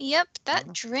 Yep, that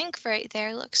Mhm. drink right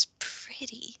there looks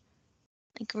pretty.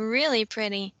 Like really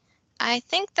pretty. I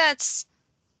think that's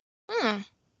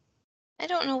I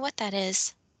don't know what that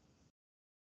is.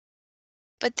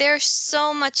 But there's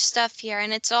so much stuff here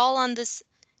and it's all on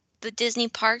the Disney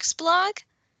Parks blog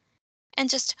and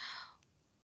just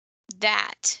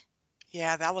that.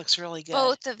 Yeah, that looks really good.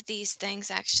 Both of these things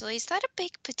actually. Is that a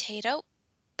baked potato?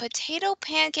 Potato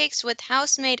pancakes with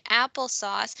house-made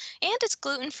applesauce and it's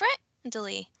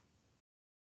gluten-friendly.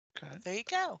 Okay. There you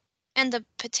go. And the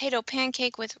potato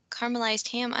pancake with caramelized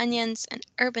ham, onions, and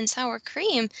herb and sour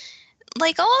cream.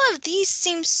 Like all of these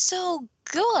seem so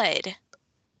good.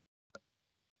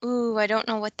 Ooh, I don't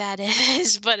know what that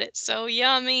is, but it's so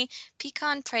yummy.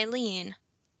 Pecan praline.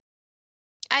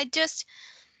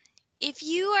 If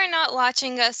you are not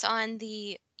watching us on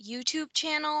the YouTube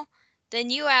channel, then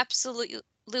you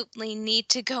absolutely need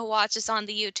to go watch us on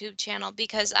the YouTube channel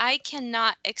because I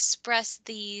cannot express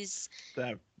these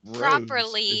That rose is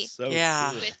properly so Yeah.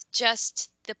 cool. with just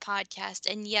the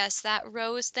podcast. And yes, that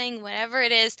rose thing, whatever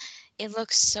it is, it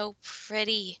looks so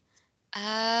pretty.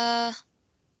 I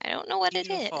don't know what it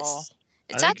Beautiful. is.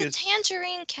 I It's at think the it's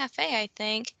Tangerine Cafe, I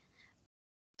think.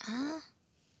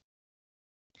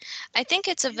 I think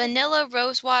it's a vanilla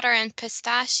rosewater and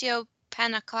pistachio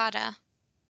panna cotta.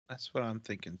 that's what I'm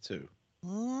thinking too.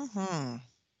 Mm-hmm.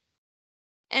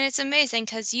 And it's amazing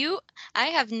because I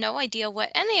have no idea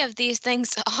what any of these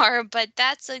things are, but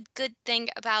that's a good thing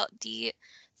about the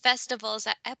festivals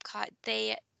at Epcot.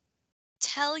 They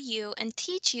tell you and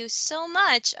teach you so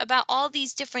much about all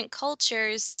these different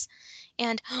cultures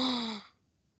and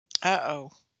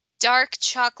Uh-oh. dark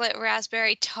chocolate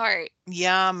raspberry tart.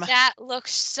 Yum. That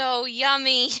looks so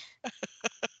yummy.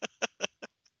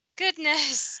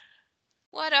 Goodness.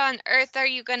 What on earth are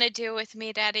you going to do with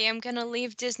me, Daddy? I'm going to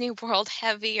leave Disney World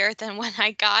heavier than when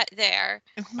I got there.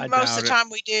 I Most doubt of the it. time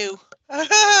we do.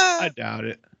 I doubt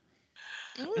it.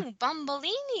 Ooh,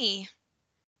 Bombolini.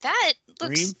 That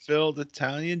looks. Cream-filled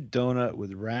Italian donut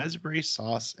with raspberry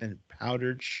sauce and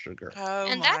powdered sugar. Oh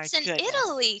And my that's in goodness.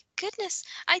 Italy. Goodness,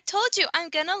 I told you I'm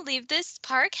going to leave this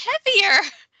park heavier.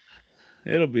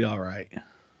 It'll be all right. It'll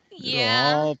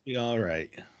Yeah. all be all right.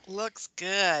 Looks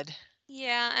good.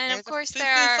 Yeah, and There's of a course foo-foo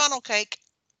there are. funnel cake.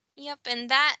 Yep, and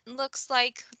that looks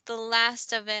like the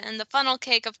last of it. And the funnel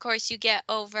cake, of course, you get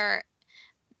over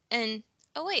in.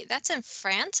 Oh, wait, that's in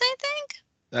France, I think?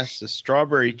 That's the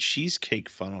strawberry cheesecake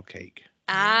funnel cake.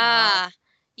 Ah,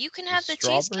 you can The have the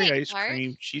strawberry cheesecake ice part.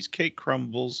 cream, cheesecake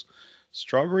crumbles,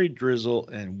 strawberry drizzle,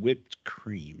 and whipped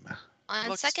cream. On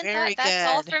Looks second very thought,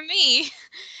 that's all good. for me.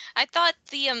 I thought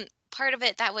the part of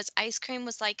it that was ice cream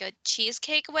was like a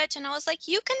cheesecake wedge, and I was like,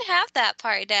 you can have that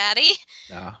part, Daddy.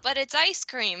 Nah. But it's ice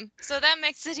cream, so that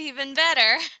makes it even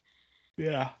better.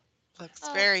 Yeah. Looks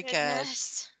Oh, very good.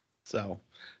 goodness. So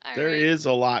All there right. is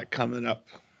a lot coming up.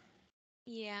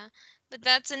 Yeah, but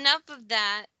that's enough of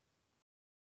that.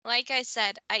 Like I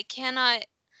said, I cannot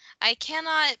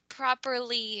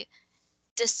properly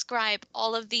describe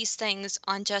all of these things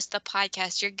on just the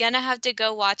podcast. You're gonna have to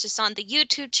go watch us on the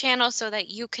YouTube channel so that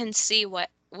you can see what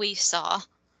we saw.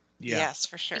 Yeah. Yes,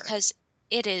 for sure. Because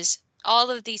it is all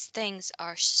of these things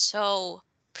are so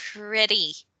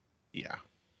pretty. Yeah.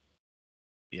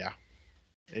 Yeah.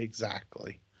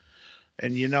 Exactly.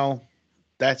 And you know,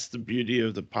 that's the beauty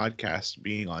of the podcast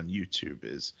being on YouTube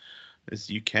is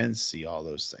you can see all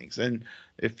those things. And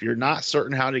if you're not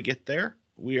certain how to get there,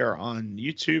 we are on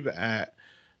YouTube at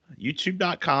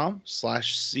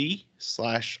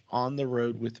youtube.com/c/on the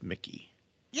road with Mickey.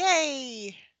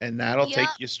 Yay. And that'll Yep. take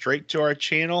you straight to our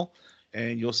channel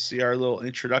and you'll see our little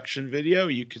introduction video.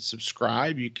 You can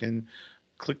subscribe, you can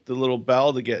click the little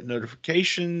bell to get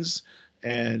notifications,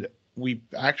 and we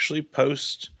actually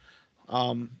post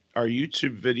our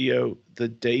YouTube video the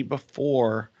day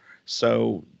before.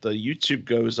 So the YouTube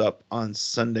goes up on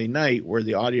Sunday night, where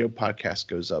the audio podcast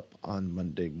goes up on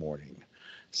Monday morning.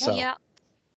 So, Yep.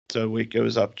 so it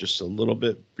goes up just a little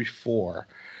bit before.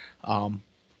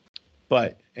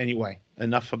 But anyway,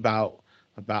 enough about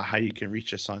how you can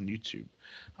reach us on YouTube.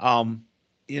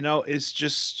 You know, it's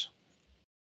just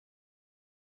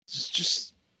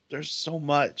there's so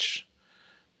much,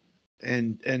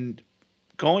 and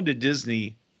going to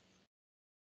Disney,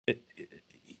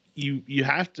 you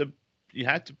have to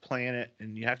plan it,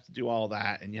 and you have to do all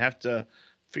that, and you have to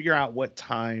figure out what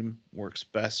time works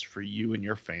best for you and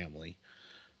your family.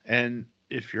 And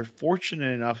if you're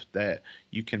fortunate enough that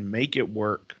you can make it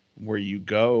work where you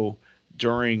go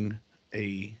during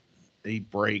a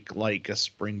break, like a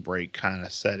spring break kind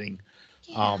of setting,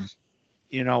 Yeah.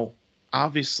 you know,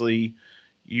 obviously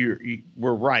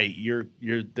we're right. You're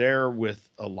there with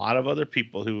a lot of other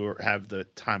people who have the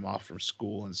time off from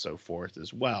school and so forth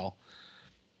as well.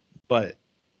 But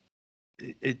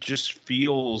it just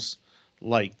feels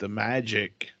like the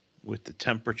magic with the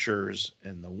temperatures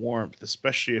and the warmth,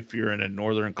 especially if you're in a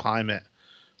northern climate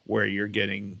where you're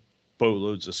getting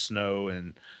boatloads of snow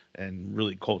and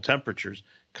really cold temperatures.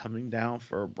 Coming down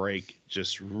for a break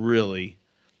just really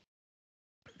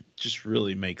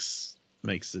makes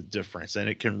a difference, and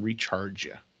it can recharge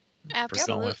you for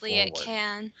going Absolutely, it forward.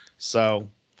 can. So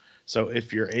so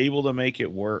if you're able to make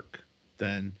it work,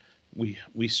 then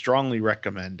we strongly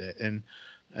recommend it. And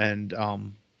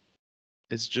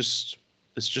it's just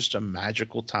a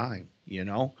magical time, you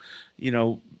know. You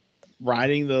know,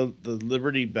 riding the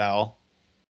Liberty Bell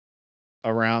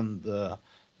around the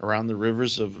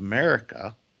rivers of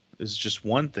America is just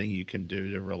one thing you can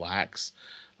do to relax.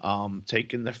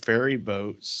 Taking the ferry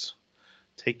boats,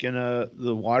 taking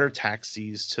the water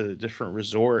taxis to different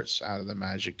resorts out of the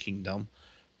Magic Kingdom.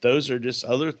 Those are just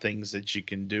other things that you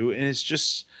can do, and it's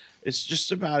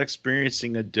just about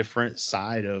experiencing a different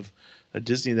side of a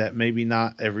Disney that maybe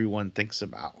not everyone thinks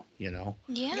about, you know.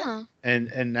 Yep. Yeah.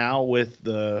 And now with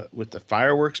the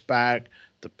fireworks back,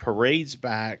 the parades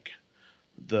back,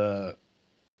 the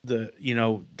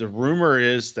the rumor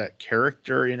is that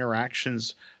character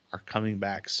interactions are coming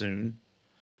back soon,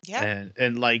 Yep.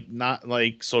 and like not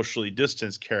like socially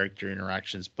distanced character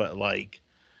interactions, but like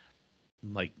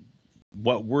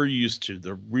what we're used to,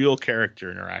 the real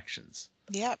character interactions,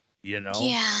 Yep. you know.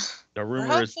 Yeah. The We're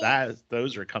rumor is hopeful. that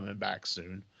those are coming back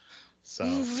soon. So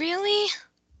Really?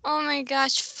 Oh my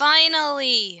gosh,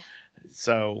 finally.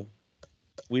 so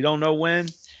we don't know when,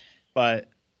 but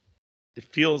it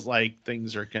feels like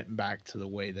things are getting back to the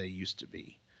way they used to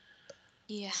be.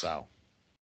 Yeah. So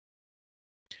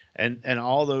and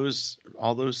all those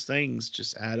things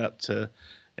just add up to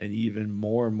an even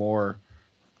more and more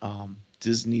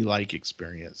Disney like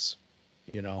experience,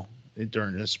 you know,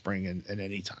 during the spring and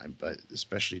any time, but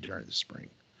especially during the spring.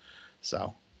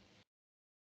 So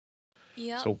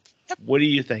Yep. so Yep. what do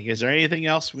you think? Is there anything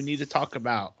else we need to talk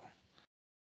about?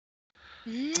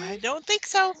 I Mm, don't think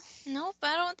so. nope,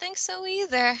 I don't think so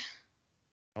either.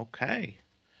 Okay.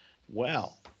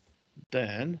 Well,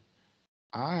 then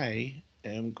I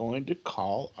am going to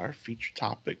call our feature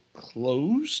topic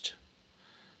closed,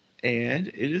 and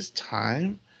it is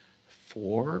time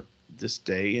for this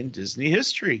day in Disney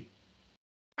history.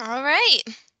 All right.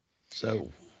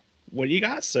 So, what do you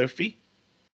got, Sophie?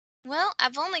 Well,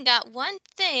 I've only got one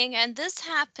thing, and this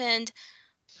happened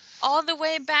all the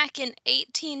way back in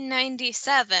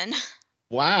 1897.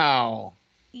 Wow.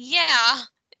 Yeah,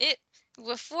 it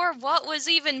before Walt was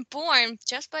even born,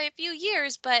 just by a few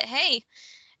years, but hey,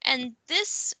 and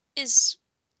this is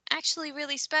actually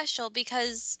really special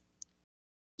because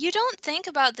you don't think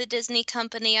about the Disney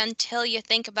company until you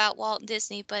think about Walt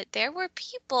Disney, but there were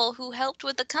people who helped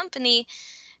with the company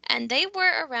and they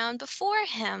were around before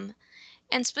him.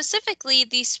 And specifically,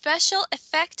 the special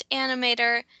effect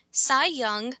animator Cy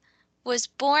Young was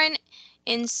born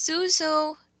in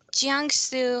Suzhou,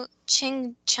 Jiangsu,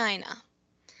 Qing, China,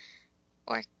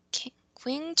 or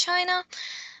Qing, China.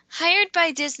 Hired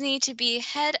by Disney to be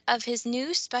head of his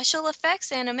new special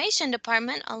effects animation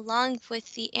department along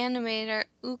with the animator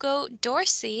Ugo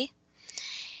Dorsey,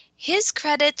 his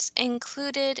credits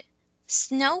included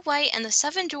Snow White and the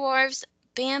Seven Dwarfs,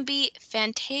 Bambi,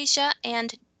 Fantasia,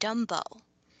 and Dumbo.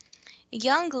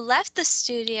 Young left the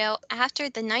studio after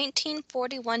the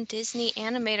 1941 Disney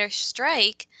animator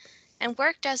strike and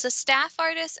worked as a staff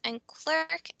artist and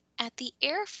clerk at the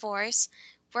Air Force,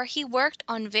 where he worked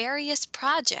on various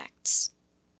projects.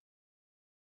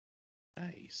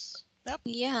 Nice. Yep.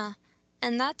 Yeah,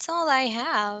 and that's all I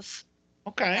have.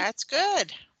 Okay. That's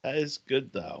good. That is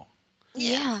good though.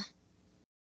 Yeah.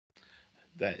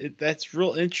 Yeah, That's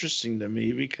real interesting to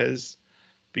me because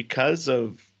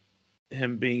of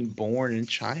him being born in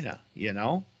China, you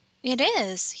know? it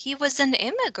is. He was an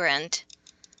immigrant,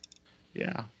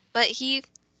 Yeah. but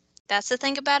that's the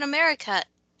thing about America.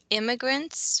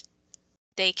 Immigrants,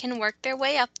 they can work their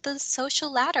way up the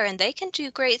social ladder and they can do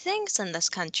great things in this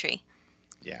country.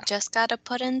 Yeah. Just gotta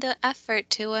put in the effort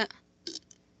to it.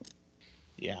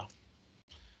 Yeah.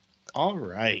 All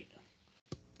right.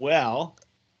 Well,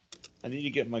 I need to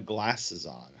get my glasses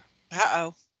on.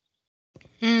 Uh-oh.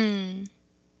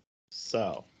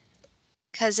 So,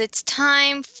 'Cause it's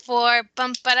time for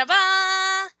bum ba da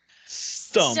ba.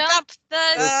 stump. Stump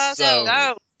the The stove.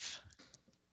 stove.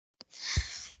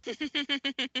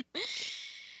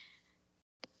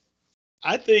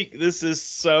 I think this is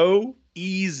so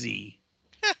easy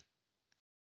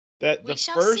that We the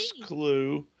shall first see.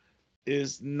 clue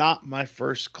is not my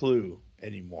first clue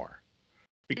anymore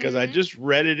because I Mhm. just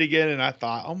read it again and I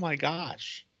thought, oh my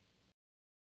gosh,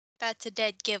 That's a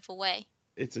dead giveaway.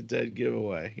 it's a dead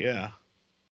giveaway. Yeah.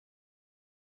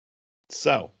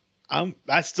 So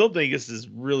I still think this is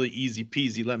really easy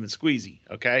peasy lemon squeezy.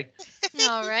 Okay.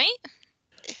 All right.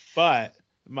 But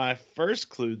my first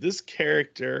clue, this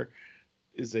character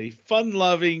is a fun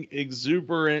loving,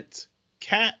 exuberant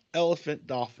cat, elephant,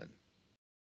 dolphin.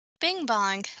 Bing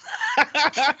bong. See,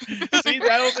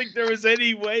 I don't think there was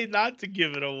any way not to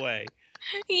give it away.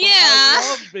 But I Yeah.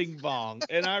 love Bing Bong.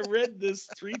 And I read this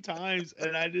 3 times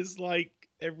and I just like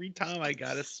every time I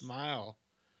got a smile.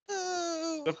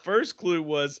 The Oh, first clue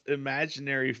was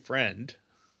imaginary friend.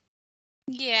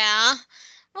 Yeah.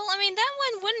 Well, I mean, that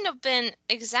one wouldn't have been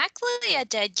exactly a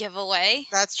dead giveaway.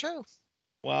 that's true.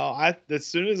 Well, I as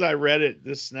soon as I read it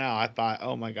just now, I thought,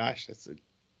 oh my gosh,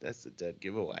 that's a dead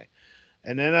giveaway.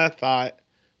 And then I thought,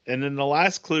 and then the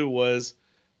last clue was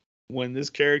when this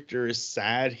character is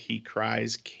sad, he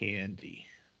cries candy.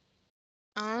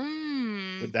 Would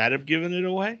Um. that have given it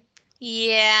away?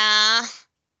 Yeah.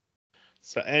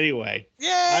 So anyway, Yay,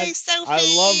 I Sophie!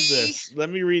 I love this. Let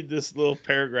me read this little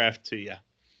paragraph to you.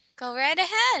 Go right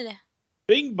ahead.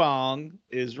 Bing Bong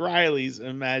is Riley's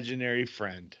imaginary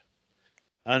friend.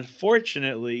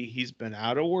 Unfortunately, he's been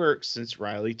out of work since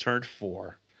Riley turned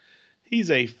 4. He's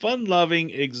a fun-loving,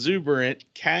 exuberant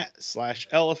cat slash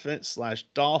elephant slash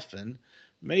dolphin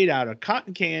made out of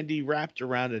cotton candy wrapped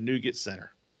around a nougat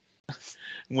center.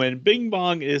 When Bing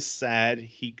Bong is sad,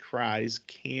 he cries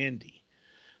candy.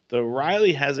 Though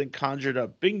Riley hasn't conjured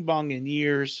up Bing Bong in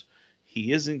years,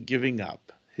 he isn't giving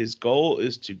up. His goal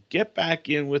is to get back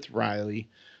in with Riley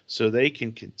so they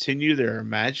can continue their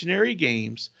imaginary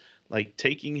games, like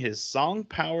taking his song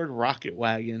powered rocket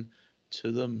wagon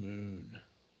to the moon.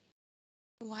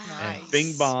 Wow. And Nice.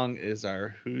 Bing Bong is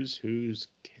our Who's Who's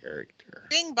character.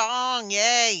 Bing bong,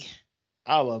 yay.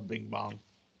 I love Bing Bong.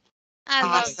 I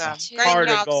love it Awesome. too. Great Heart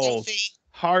of job, gold. Sophie.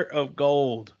 Heart of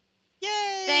gold.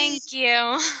 Yay. Thank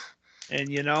you. And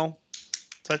you know,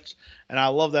 such and I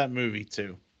love that movie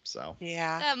too. So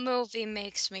Yeah. That movie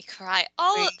makes me cry.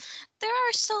 Sweet. There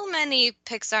are so many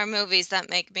Pixar movies that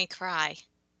make me cry.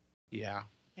 yeah,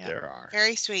 Yeah. there are.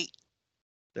 Very sweet.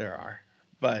 There are.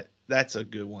 But that's a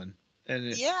good one. And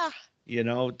it, Yeah. you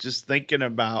know, just thinking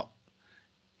about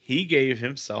he gave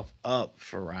himself up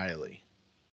for Riley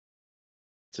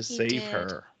to He save did.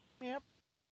 her. Yep.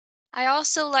 I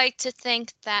also like to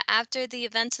think that after the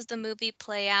events of the movie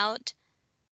play out,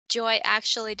 Joy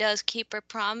actually does keep her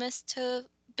promise to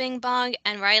Bing Bong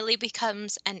and Riley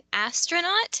becomes an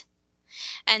astronaut.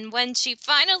 And when she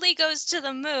finally goes to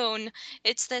the moon,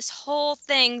 it's this whole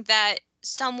thing that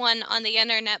someone on the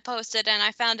internet posted, and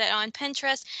I found it on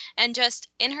Pinterest. And just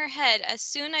in her head, as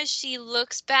soon as she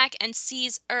looks back and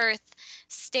sees Earth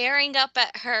staring up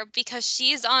at her because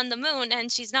she's on the moon and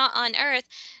she's not on Earth,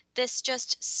 this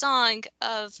just song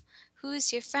of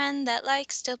 "Who's your friend that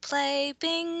likes to play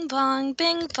bing bong,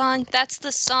 bing bong?" That's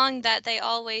the song that they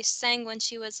always sang when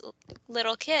she was a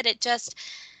little kid. It just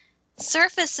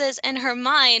surfaces in her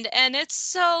mind, and it's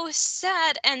so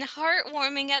sad and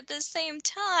heartwarming at the same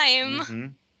time. Mm-hmm.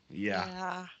 Yeah.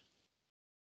 Yeah.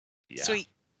 Yeah. Sweet.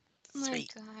 My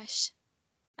Sweet. gosh,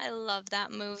 I love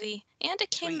that movie, and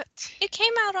it came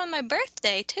Sweet. out on my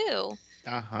birthday too.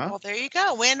 Uh-huh. Well, there you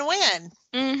go. Win-win.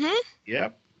 Mhm.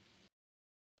 Yep.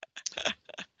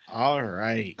 All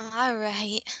right. All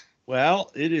right.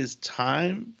 Well, it is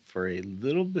time for a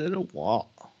little bit of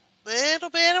Walt. Little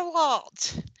bit of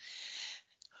Walt.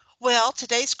 Well,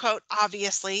 today's quote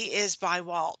obviously is by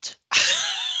Walt.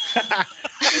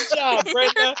 Good job,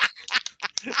 Brenda.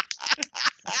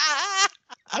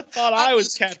 I thought I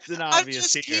was Captain I'm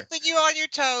Obvious just here. keeping you on your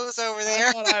toes over I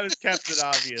there. thought I was Captain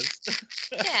Obvious.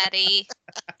 Daddy.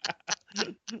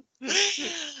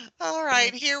 All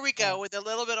right, here we go with a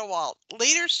little bit of Walt.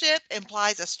 Leadership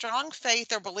implies a strong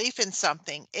faith or belief in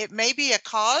something. It may be a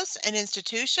cause, an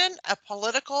institution, a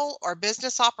political or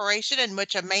business operation in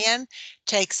which a man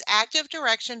takes active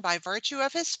direction by virtue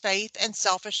of his faith and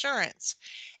self-assurance.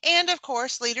 And of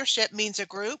course, leadership means a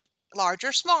group, large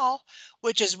or small,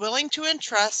 which is willing to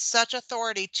entrust such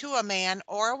authority to a man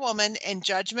or a woman in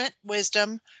judgment,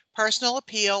 wisdom, personal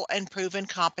appeal, and proven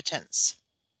competence.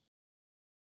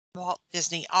 Walt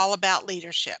Disney, all about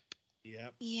leadership.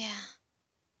 Yep. Yeah.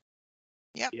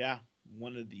 Yeah.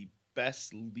 One of the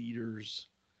best leaders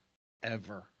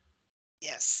ever.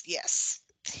 Yes, yes.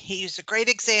 He was a great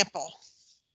example.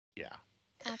 Yeah.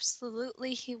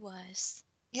 Absolutely, he was.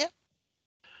 Yep.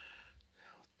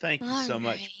 Thank you All so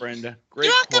much, right. Brenda. Great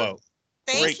You're welcome. quote.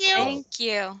 Thank Great you. quote. Thank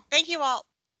you. Thank you all.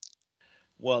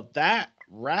 Well, that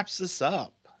wraps us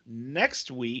up.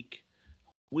 Next week,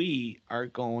 we are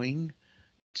going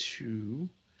to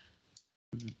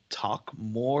talk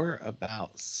more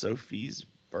about Sophie's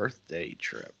birthday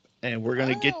trip. And we're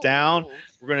going to get down, Oh.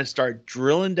 we're going to start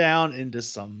drilling down into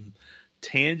some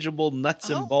tangible nuts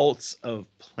and Oh. bolts of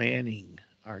planning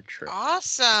our trip.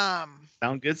 Awesome.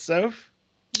 Sound good, Soph?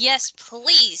 Yes,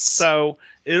 please. So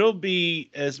it'll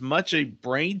be as much a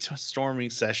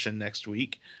brainstorming session next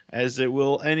week as it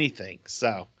will anything.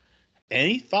 So,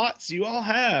 any thoughts you all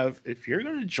have, if you're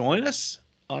going to join us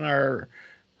on our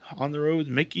On the Road with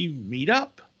Mickey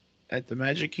meetup at the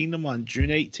Magic Kingdom on June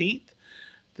 18th,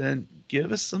 then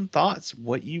give us some thoughts,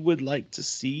 what you would like to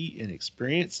see and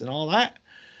experience and all that.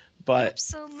 But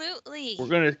Absolutely. we're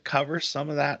going to cover some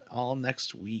of that all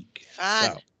next week.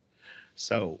 Fun.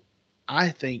 So I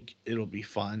think it'll be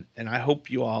fun, and I hope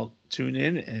you all tune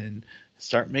in and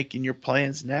start making your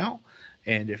plans now.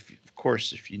 And if, of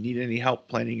course, if you need any help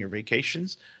planning your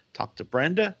vacations, talk to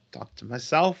Brenda, talk to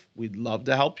myself. We'd love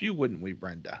to help you, wouldn't we,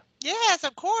 Brenda? Yes,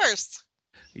 of course.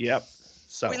 Yep.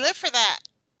 So We live for that.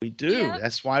 we do. Yep.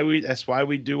 That's why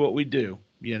we do what we do.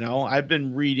 You know, I've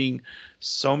been reading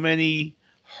so many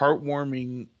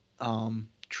heartwarming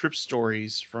trip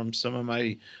stories from some of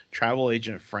my travel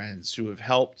agent friends who have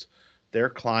helped their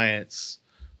clients,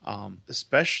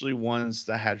 especially ones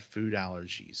that had food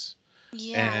allergies.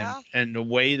 Yeah. And the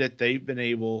way that they've been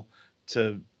able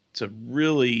to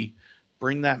really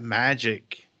bring that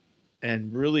magic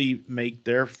and really make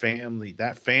their family,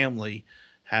 that family,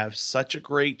 have such a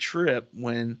great trip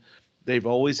when they've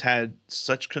always had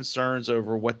such concerns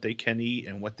over what they can eat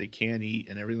and what they can't eat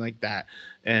and everything like that.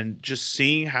 And just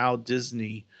seeing how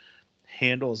Disney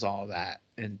handles all that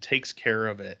and takes care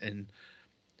of it, and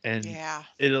Yeah.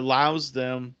 it allows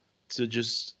them to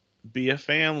just be a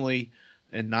family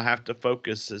and not have to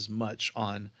focus as much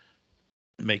on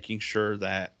making sure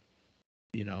that,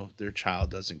 you know, their child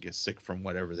doesn't get sick from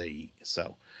whatever they eat.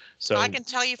 So I can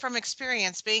tell you from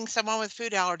experience, being someone with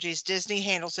food allergies, Disney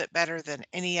handles it better than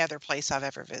any other place I've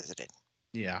ever visited.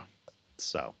 yeah.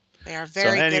 So They are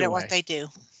very good at anyway. what they do.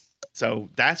 So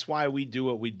that's why we do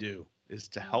what we do, is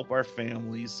to help our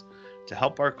families, to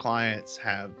help our clients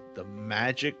have the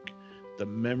magic, the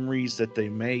memories that they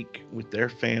make with their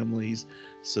families,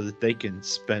 so that they can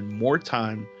spend more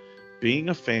time being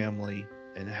a family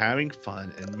and having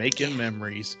fun and making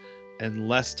memories, and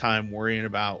less time worrying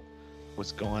about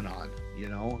what's going on, you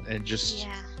know, and just,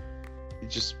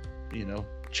 you know,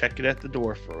 check it at the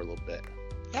door for a little bit.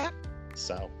 Yeah.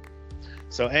 So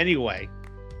anyway,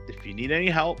 if you need any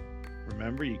help,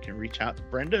 remember you can reach out to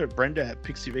Brenda at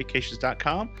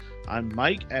pixievacations.com. I'm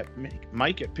Mike at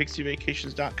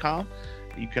pixievacations.com.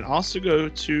 You can also go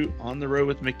to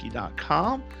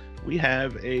ontheroadwithmickey.com. We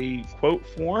have a quote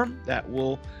form that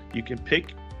you can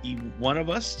pick one of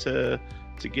us to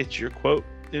get your quote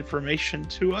information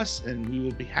to us, and we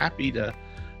will be happy to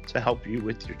help you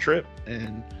with your trip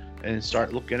and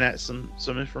start looking at some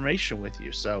information with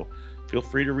you. So feel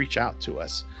free to reach out to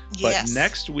us. Yes. But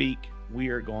next week we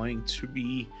are going to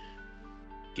be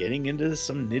getting into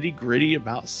some nitty gritty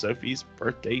about Sophie's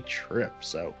birthday trip.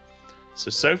 So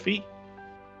Sophie,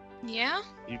 Yeah.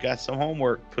 you got some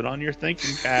homework. Put on your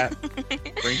thinking cap.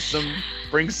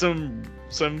 bring some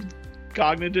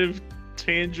cognitive,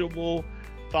 tangible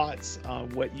thoughts on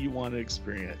what you want to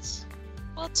experience.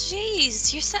 Well,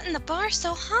 geez, you're setting the bar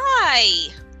so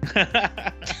high.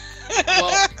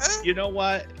 Well, you know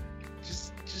what?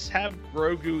 Just have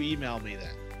Grogu email me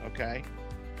then, okay?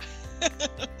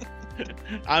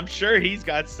 I'm sure he's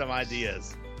got some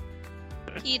ideas.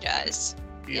 He does.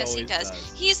 He Yes, he always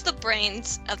does. He's the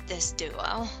brains of this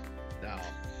duo. No,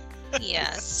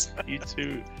 Yes. you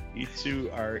two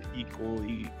are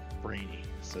equally brainy.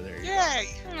 So there you Yay.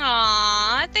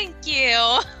 Aw, thank you.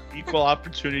 go. Equal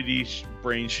opportunity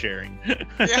brain sharing.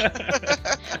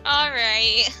 All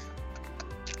right.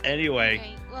 Anyway,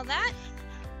 Okay, well, that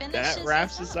finishes that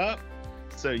wraps us up.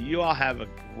 So you all have a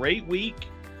great week.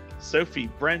 Sophie,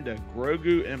 Brenda,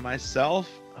 Grogu, and myself,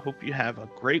 I hope you have a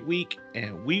great week,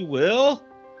 and we will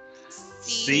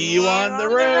see you on the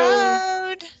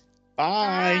road.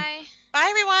 Bye. Bye. Bye,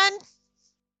 everyone.